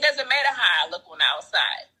that. It doesn't matter how I look on the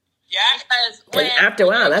outside. Yeah. Because when after a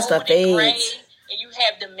while, that stuff fades. And you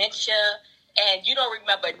have dementia and you don't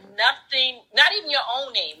remember nothing, not even your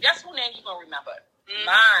own name. That's who name you're going to remember.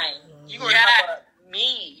 Mine. You remember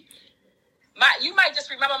me. You might just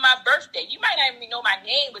remember my birthday. You might not even know my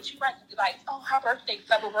name, but you might be like, oh, her birthday,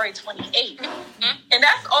 February 28th. Mm-hmm. And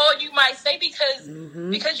that's all you might say because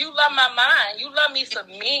you love my mind. You love me for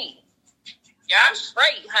me. Yeah, I'm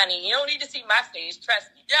straight, honey. You don't need to see my face.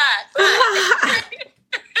 Trust me. Yeah.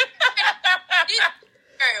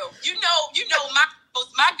 Girl,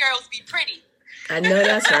 my girls be pretty. I know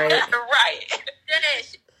that's right. Right. Yeah,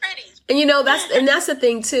 she's pretty. And that's the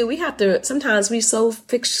thing too. We have to, sometimes we so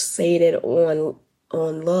fixated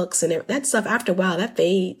on looks and that stuff. After a while, that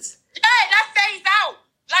fades. Yeah, that fades out.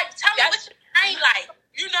 Like, tell me what your brain like.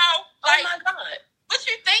 Like, oh my God, what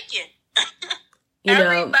you thinking?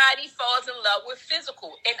 Everybody falls in love with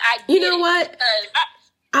physical, and I. You know what?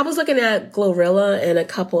 I was looking at Glorilla and a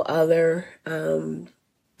couple other.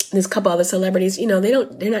 There's a couple other celebrities.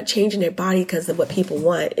 They're not changing their body because of what people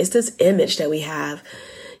want. It's this image that we have.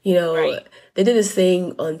 Right. They did this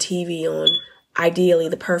thing on TV on ideally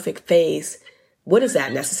the perfect face. What is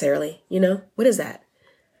that necessarily? What is that?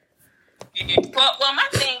 Well, my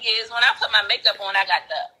thing is when I put my makeup on, I got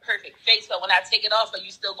the perfect face. But when I take it off, are you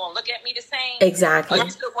still gonna look at me the same? Exactly. Are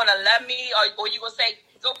you still gonna love me, or you gonna say,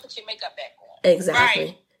 "Go put your makeup back on"? Exactly.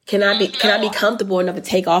 Right. Can I be comfortable enough to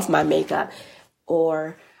take off my makeup,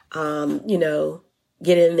 or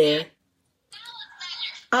get in there?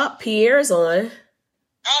 Pierre's on.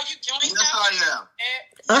 Oh, you joined? Yes,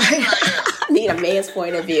 I am. I need a man's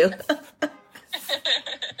point of view. Yes,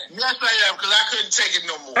 I am, because I couldn't take it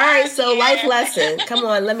no more. All right, so life lesson. Come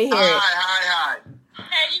on, let me hear it. Hi.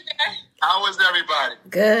 Hey, you guys. How is everybody?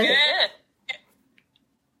 Good. Good.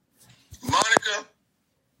 Monica,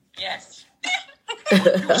 Yes.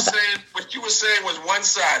 what you were saying was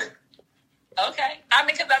one-sided. Okay. I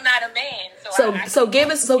mean, because I'm not a man, So give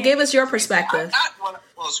us your perspective.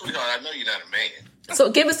 Well, sweetheart, I know you're not a man.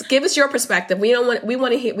 So give us your perspective. We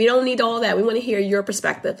want to hear. We don't need all that. We want to hear your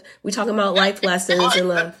perspective. We talking about life lessons and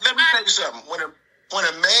love. Let me tell you something. When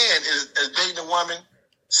a man is dating a woman,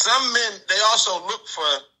 some men, they also look for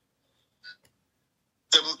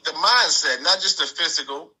the mindset, not just the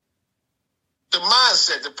physical, the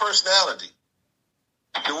mindset, the personality,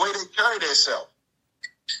 the way they carry themselves.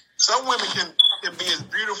 Some women can be as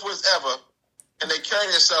beautiful as ever, and they carry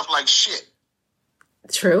themselves like shit.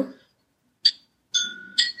 True.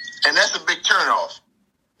 And that's a big turnoff.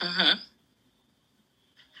 Mm-hmm.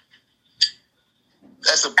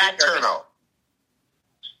 That's a big turnoff.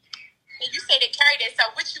 When you say they carry that, so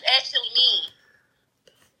what you actually mean?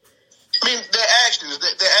 I mean, their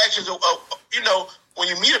actions are, when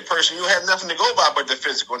you meet a person, you have nothing to go by but the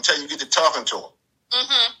physical until you get to talking to them.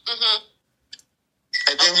 Mm-hmm.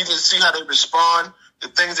 And then you can see how they respond, the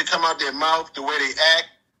things that come out their mouth, the way they act,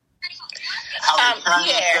 how they carry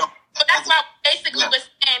themselves. But that's why basically was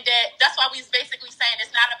saying that. That's why we was basically saying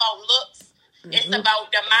it's not about looks; it's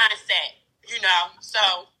about the mindset. So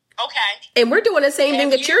okay. And we're doing the same thing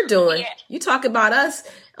that you're doing. Yeah. You talk about us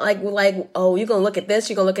like, oh, you're gonna look at this,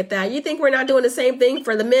 you're gonna look at that. You think we're not doing the same thing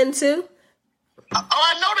for the men too? Oh,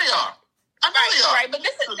 I know they are. I know they are. Right, but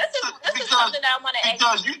this is something that I want to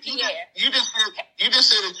ask you. You just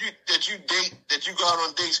said that you go out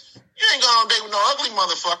on dates. You ain't going on a date with no ugly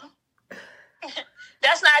motherfucker.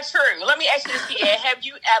 That's not true. Let me ask you this, Pierre. Have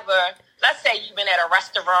you ever, let's say you've been at a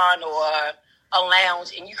restaurant or a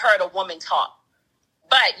lounge and you heard a woman talk,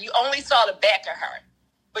 but you only saw the back of her,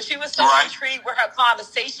 but you were so intrigued with her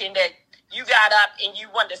conversation that you got up and you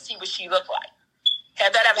wanted to see what she looked like.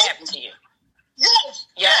 Have that ever happened to you?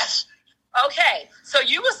 Yes. Okay. So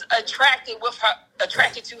you was attracted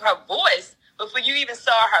to her voice before you even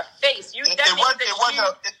saw her face. It wasn't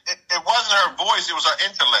her voice. It was her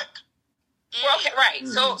intellect. Well, okay, right.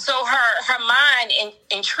 So her mind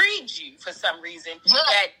intrigued you for some reason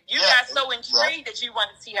that you got so intrigued that you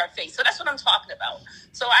wanted to see her face. So that's what I'm talking about.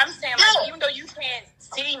 So I'm saying, even though you can't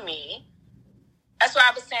see me, that's why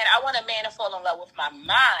I was saying I want a man to fall in love with my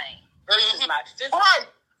mind versus my physical. Right.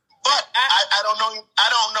 But I don't know. I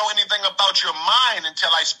don't know anything about your mind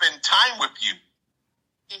until I spend time with you.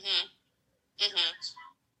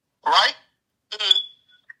 Right?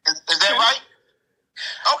 Is that right?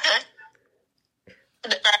 Okay.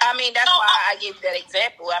 I mean, that's why I gave you that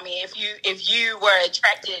example. I mean, if you were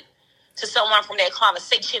attracted to someone from that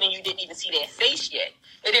conversation and you didn't even see their face yet,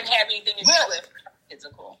 it didn't have anything to do with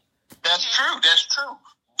physical. That's true.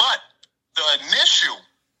 But the initial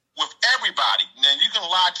with everybody, now you can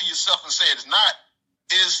lie to yourself and say it's not,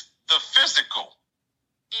 is the physical.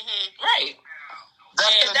 Right.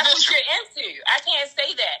 That's what you're into. I can't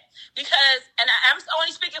say that because, and I'm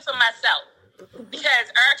only speaking for myself. Because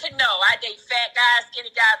Erica, I date fat guys,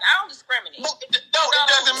 skinny guys. I don't discriminate. No, it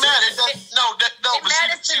doesn't matter. It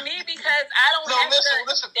matters to me because I don't have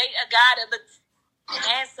to date a guy that looks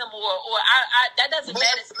handsome or that doesn't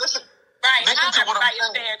matter to me. Right. Listen to what I'm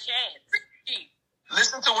saying. Fair chance.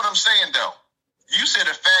 Listen to what I'm saying, though. You said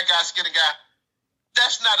a fat guy, skinny guy.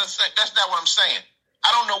 That's not what I'm saying.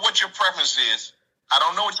 I don't know what your preference is.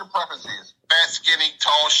 Fat, skinny,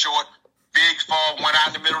 tall, short, big, fall, one eye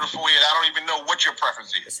in the middle of the forehead. I don't even know what your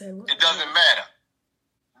preference is. It doesn't matter.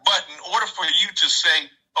 But in order for you to say,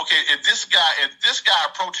 okay, if this guy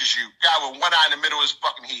approaches you, guy with one eye in the middle of his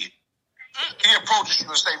fucking head, he approaches you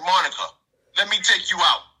and say, Monica, let me take you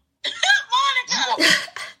out. Monica.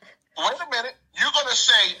 Wait a minute. You're going to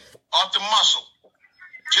say off the muscle,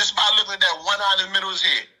 just by looking at that one eye in the middle of his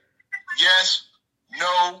head, yes,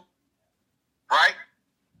 no, right?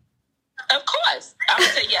 Of course. I'm going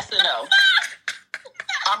to say yes or no.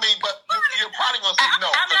 I mean, but you're probably going to say no,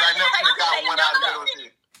 because I never seen a guy with one eye in the middle of his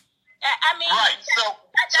head. I mean, right. So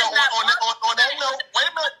on that note, wait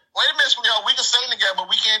a minute, sweetheart. We can sing together, but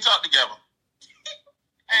we can't talk together.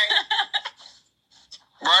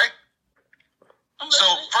 Right? So,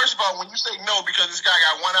 first of all, when you say no, because this guy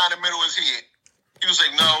got one eye in the middle of his head, you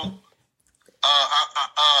say no.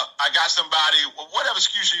 I got somebody, whatever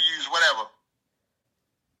excuse you use, whatever.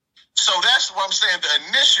 So that's what I'm saying. The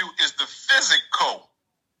initial is the physical.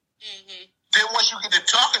 Then once you get to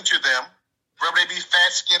talking to them, whether they be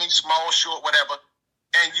fat, skinny, small, short, whatever,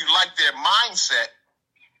 and you like their mindset,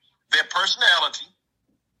 their personality,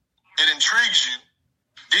 it intrigues you,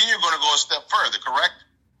 then you're going to go a step further, correct?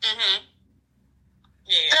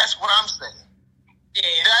 Yeah. That's what I'm saying.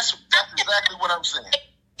 Yeah. That's exactly what I'm saying.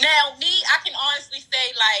 Now, me, I can honestly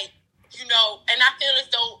say, like, you know, and I feel as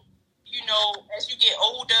though, you know, as you get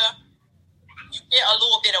older, you get a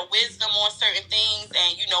little bit of wisdom on certain things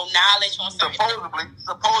and, you know, knowledge on certain things.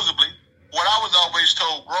 Supposedly, what I was always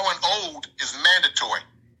told, growing old is mandatory.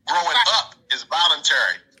 Growing up is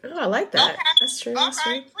voluntary. Oh, I like that. Okay. That's true. That's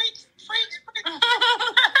true. Preach. Okay.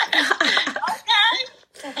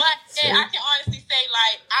 But yeah, I can honestly say,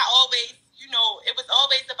 like, I always, you know, it was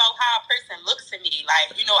always about how a person looks to me.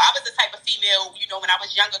 Like, you know, I was the type of female, you know, when I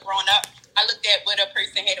was younger growing up, I looked at what a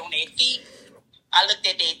person had on their feet. I looked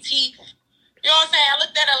at their teeth. You know what I'm saying? I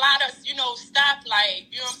looked at a lot of, you know, stuff like,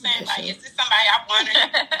 you know what I'm saying? Like, is this somebody I wanted?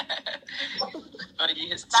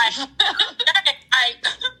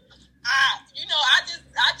 You know, I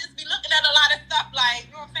just be looking at a lot of stuff like,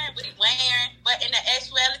 you know what I'm saying, what he wearing. But in the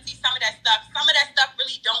actuality, some of that stuff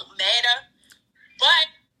really don't matter.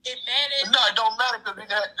 But it matters. No, it don't matter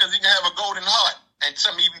because he can have a golden heart and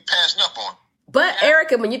something you be passing up on. But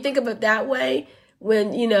Erica, when you think of it that way,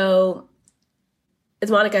 when, you know, as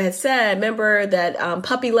Monica had said, remember that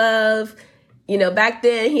puppy love, you know, back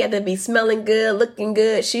then he had to be smelling good, looking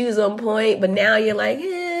good, shoes on point. But now you're like,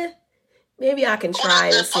 maybe I can try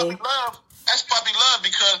and see. That's puppy love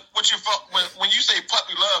because when you say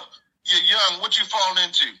puppy love, you're young. What you fall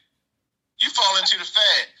into? You fall into the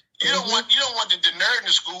fad. You don't want the nerd in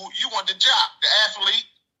the school. You want the jock, the athlete,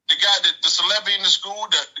 the guy, the celebrity in the school,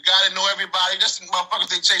 the guy that know everybody. That's the motherfuckers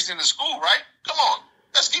they chase in the school, right? Come on,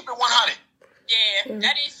 let's keep it 100. Yeah,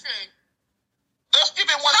 that is true. Let's keep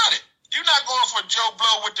it 100. You're not going for Joe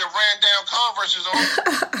Blow with the ran down Converses on.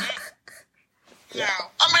 No.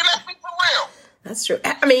 I mean, let's be for real. That's true.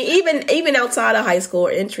 I mean, even outside of high school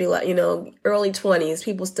or entry, you know, early 20s,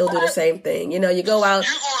 people still do the same thing. You know, you go out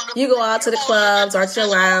to the clubs or to the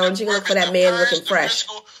lounge, you can look for that man looking fresh.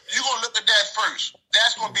 You're going to look at that first.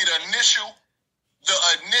 That's going to be the initial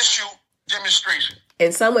demonstration.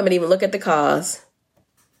 And some women even look at the cars.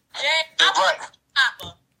 Yeah, I was a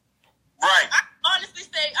hopper. Right. I honestly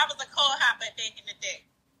say I was a car hopper back in the day.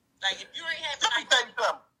 Like, if you ain't having Let me tell you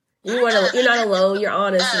something. You're not alone. You're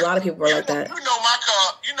honest. A lot of people are like that. You know my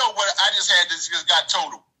car. You know what I just had? This just got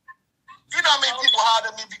totaled. You know how many people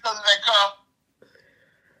hollered at me because of that car?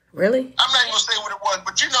 Really? I'm not even gonna say what it was,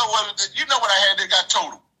 but you know what? You know what I had that got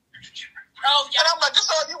totaled. Oh yeah. And I'm like, this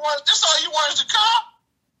all you want? This all you want is a car?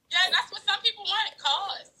 Yeah, that's what some people want.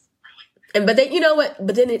 Cars. And but then you know what?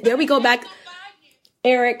 But then there we go back.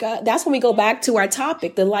 Eric, that's when we go back to our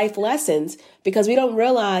topic, the life lessons, because we don't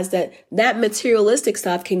realize that materialistic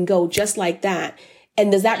stuff can go just like that.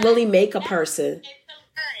 And does that really make a person?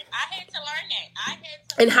 I had to learn that.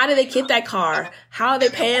 And how do they get that car? How are they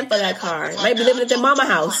paying for that car? Might be living at their mama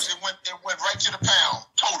house. It went right to the pound,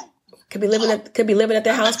 total. Could be living at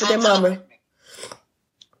their house with their mama. Right.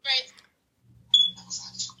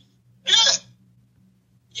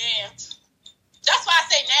 Yeah. That's why I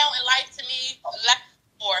say now in life to me,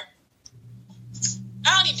 more. I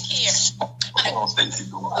don't even care.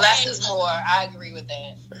 Less is more. I agree with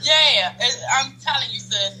that. Yeah, I'm telling you,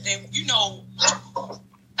 sis. And you know,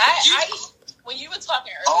 when you were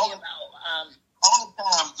talking earlier about all the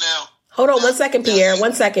time now. Hold on 1 second, Pierre.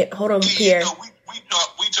 1 second. Hold on, Pierre. You know,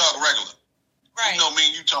 we talk regular. Right. You know me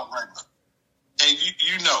and you talk regular. And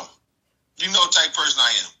you know the type of person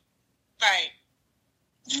I am. Right.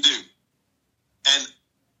 You do. And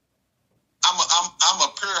I'm a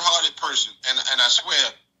pure-hearted person, and I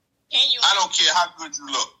swear, I don't care how good you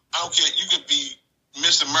look. I don't care. You could be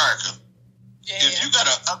Miss America. Yeah. If you got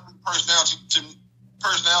an ugly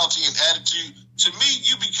personality and attitude, to me,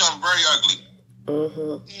 you become very ugly.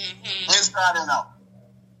 Mm-hmm. Inside and out.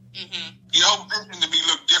 Mm-hmm. Your whole vision to me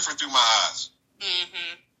look different through my eyes.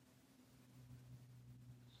 Mm-hmm.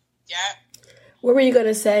 Yeah. What were you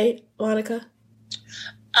gonna say, Monica?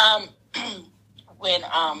 When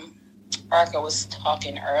Erica was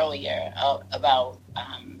talking earlier about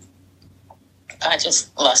I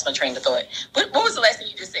just lost my train of thought. What was the last thing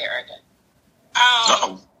you just said, Erica?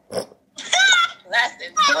 Last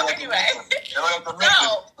thing. Anyway. So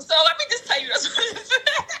let me just tell you this. So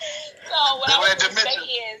what I was going to say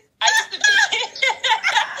is, I used to be,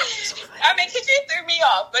 I mean, because you threw me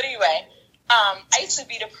off. But anyway, I used to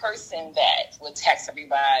be the person that would text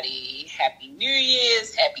everybody, Happy New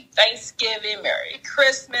Year's, Happy Thanksgiving, Merry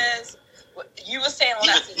Christmas. You were saying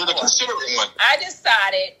less is more. I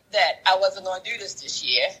decided that I wasn't going to do this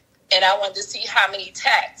year, and I wanted to see how many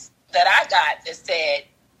texts that I got that said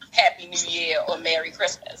Happy New Year or Merry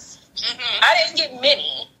Christmas. Mm-hmm. I didn't get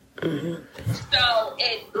many. Mm-hmm. So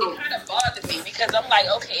it kind of bothered me because I'm like,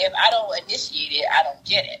 okay, if I don't initiate it, I don't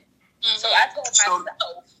get it. Mm-hmm. So I told myself,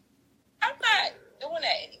 I'm not doing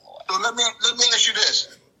that anymore. So let me ask you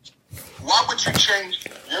this: why would you change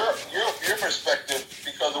your perspective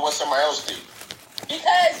because of what somebody else did?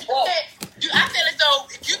 Because I feel as though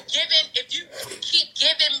if you keep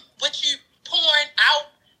giving what you pouring out,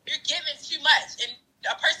 you're giving too much, and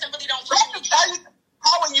a person really don't truly.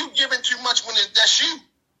 How are you giving too much when that's you?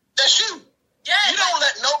 That's you. Yeah. You don't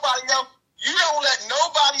let nobody else. You don't let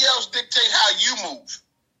nobody else dictate how you move.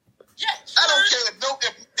 Yeah. I don't care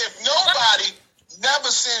if nobody never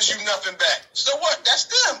sends you nothing back. So what? That's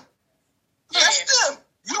them. That's them.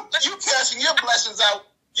 You casting your blessings out.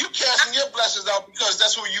 You casting your blessings out because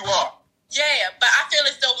that's who you are. Yeah, but I feel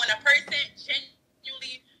as though when a person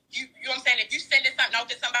genuinely, you know what I'm saying, if you sending something out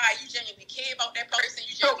to somebody, you genuinely care about that person.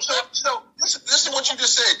 You genuinely so listen what you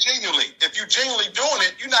just said. Genuinely, if you genuinely doing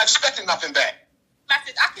it, you're not expecting nothing back.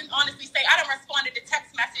 Message, I can honestly say I done responded to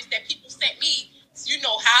text message that people sent me,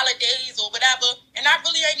 holidays or whatever, and I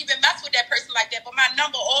really ain't even messed with that person like that. But my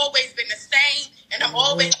number always been the same, and I'm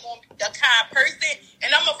always going to be the kind person,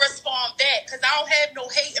 and I'm gonna respond back because I don't have no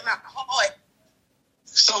hate in my heart.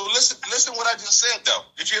 So listen what I just said though.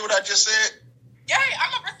 Did you hear what I just said? Yeah,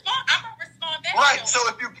 I'm gonna respond back. Right. So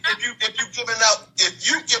if you giving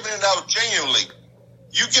it out genuinely,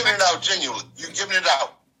 you giving it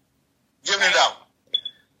out.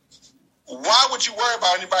 Why would you worry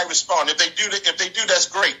about anybody responding? If they do, that's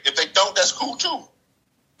great. If they don't, that's cool too.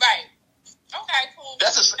 Right. Okay. Cool.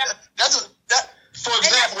 For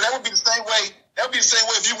example, that would be the same way. That would be the same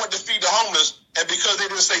way if you went to feed the homeless, and because they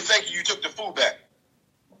didn't say thank you, you took the food back.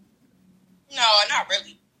 No, not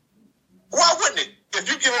really. Why wouldn't it? If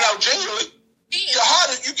you give it out genuinely, your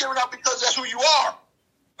heart is you give it out because that's who you are.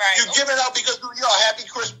 Right. You give it out because who you are. Happy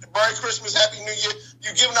Christmas, Merry Christmas, Happy New Year.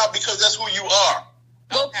 You give it out because that's who you are.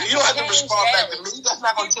 Well, you don't have to respond back to me. That's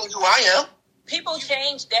not going to change who I am. People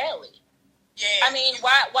change daily. Yeah. I mean,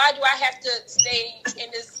 why do I have to stay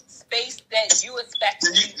in this space that you expect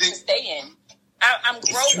me to stay in? I'm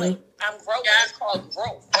growing. Yeah. It's called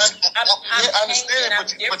growth. I understand,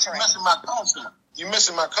 but you're missing my concept. You're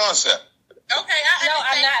missing my concept. Okay,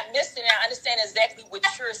 I'm not missing it. I understand exactly what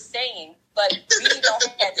you're saying, but we don't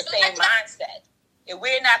have the same mindset, and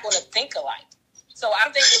we're not going to think alike. So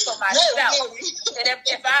I'm thinking for myself, and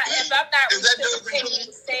if I'm not reciprocating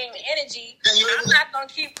the same energy, I'm not going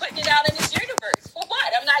to keep putting it out in this universe. For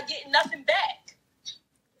what? I'm not getting nothing back.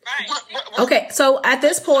 Right. Okay, so at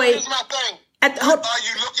this point, here's my thing. What are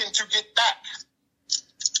you looking to get back?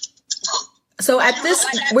 So at this,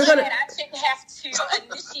 we're gonna. I shouldn't have to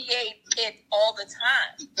initiate it all the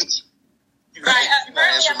time. Right.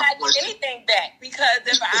 Apparently, I'm not getting anything back because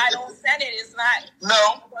if I don't send it, it's not. No.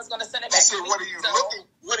 I was going to send it back. So what are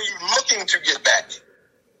you looking to get back?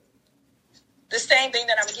 The same thing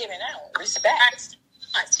that I'm giving out: respect.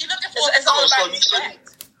 You looking for? It's all about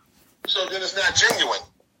respect. So then it's not genuine.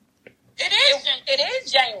 It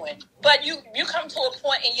is genuine, but you come to a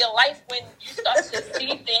point in your life when you start to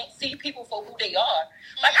see people for who they are.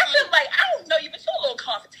 Like I feel like I don't know you, but you're a little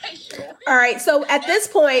confrontational. All right, so at this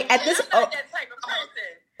point, I'm not that type of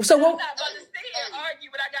person. So I'm what? not about to sit and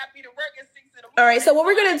argue, but I got to be to work at 6 in the morning. All right, so what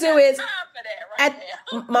we're gonna do is, Time for that right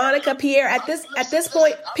now. Monica, Pierre, at this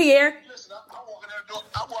point, Pierre. Listen,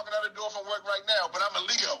 I'm walking out the door from work right now, but I'm a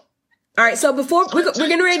Leo. All right, so before we're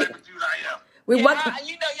getting ready.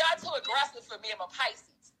 Y'all too aggressive for me. I'm a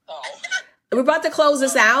Pisces. So. We're about to close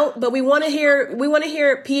this out, but we want to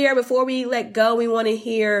hear Pierre before we let go. We want to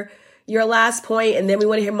hear your last point, and then we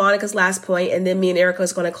want to hear Monica's last point, and then me and Erica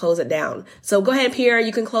is going to close it down. So go ahead, Pierre.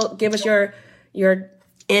 You can give us your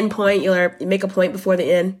end point. You'll make a point before the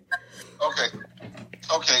end.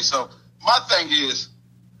 Okay. So my thing is,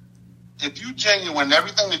 if you genuine,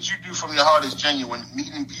 everything that you do from your heart is genuine.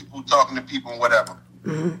 Meeting people, talking to people, and whatever.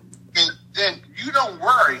 Mm-hmm. And then you don't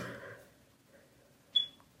worry,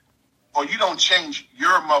 or you don't change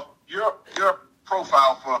your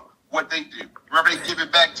profile for what they do, whether they give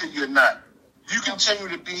it back to you or not. You continue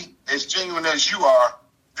to be as genuine as you are,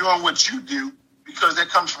 doing what you do, because that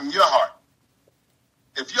comes from your heart.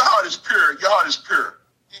 If your heart is pure, your heart is pure.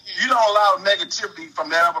 You don't allow negativity from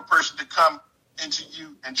that other person to come into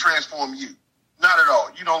you and transform you. Not at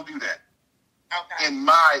all. You don't do that. Okay. In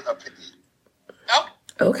my opinion.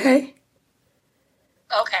 Okay.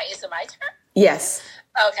 Okay, is it my turn? Yes.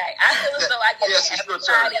 Okay, I feel as though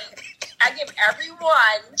I give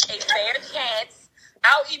everyone a fair chance.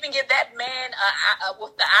 I'll even give that man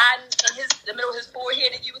with the eye in the middle of his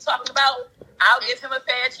forehead that you were talking about. I'll give him a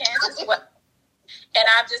fair chance as well. And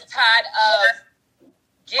I'm just tired of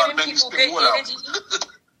giving people good energy.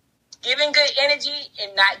 giving good energy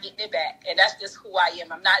and not getting it back. And that's just who I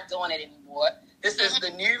am. I'm not doing it anymore. This is the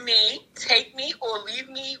new me. Take me or leave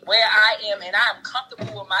me where I am, and I'm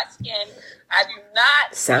comfortable with my skin. I do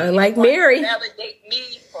not sound like Mary. Validate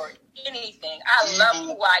me for anything. I love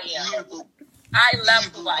who I am. I love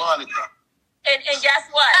who I am. And guess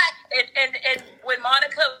what? And when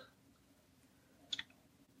Monica,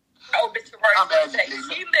 I'm agitated.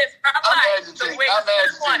 she lives her life the way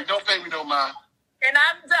she wants. Don't pay me no mind. And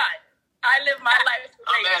I'm done. I live my life the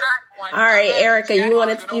way I want. All right, Erica, you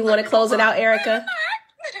want to close it out, Erica? I'm not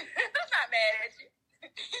mad at you.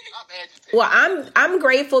 I'm agitated. Well, I'm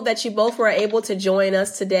grateful that you both were able to join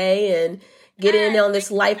us today and get in on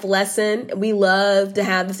this life lesson. We love to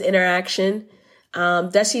have this interaction.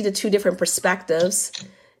 Especially the two different perspectives.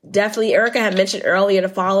 Definitely, Erica had mentioned earlier to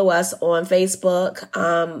follow us on Facebook,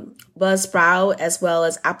 Buzzsprout, as well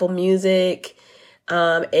as Apple Music,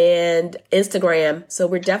 and Instagram. So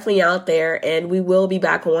we're definitely out there, and we will be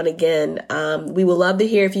back on again. We would love to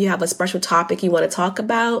hear if you have a special topic you want to talk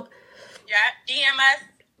about. Yeah, DM us.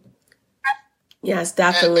 Yes,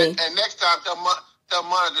 definitely. And next time, tell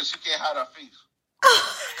Monica she can't hide her face.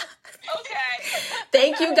 Okay.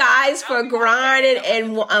 Thank you guys for grinding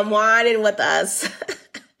and whining with us.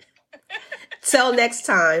 Till next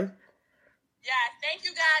time. Yeah, thank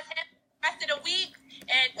you guys. Have the rest of the week.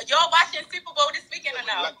 And y'all watching Super Bowl this weekend or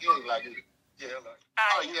no? I'm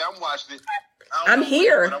watching it. I'm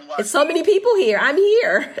here. It's so many people here. I'm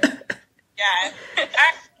here. Yeah. All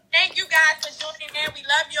right. Thank you guys for joining in. We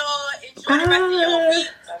love y'all. Enjoy the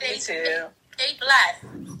rest of your week. Stay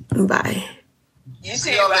blessed. Bye. You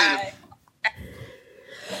too. Bye.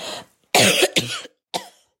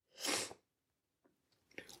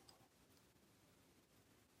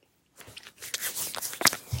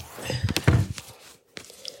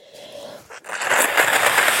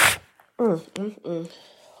 Mm.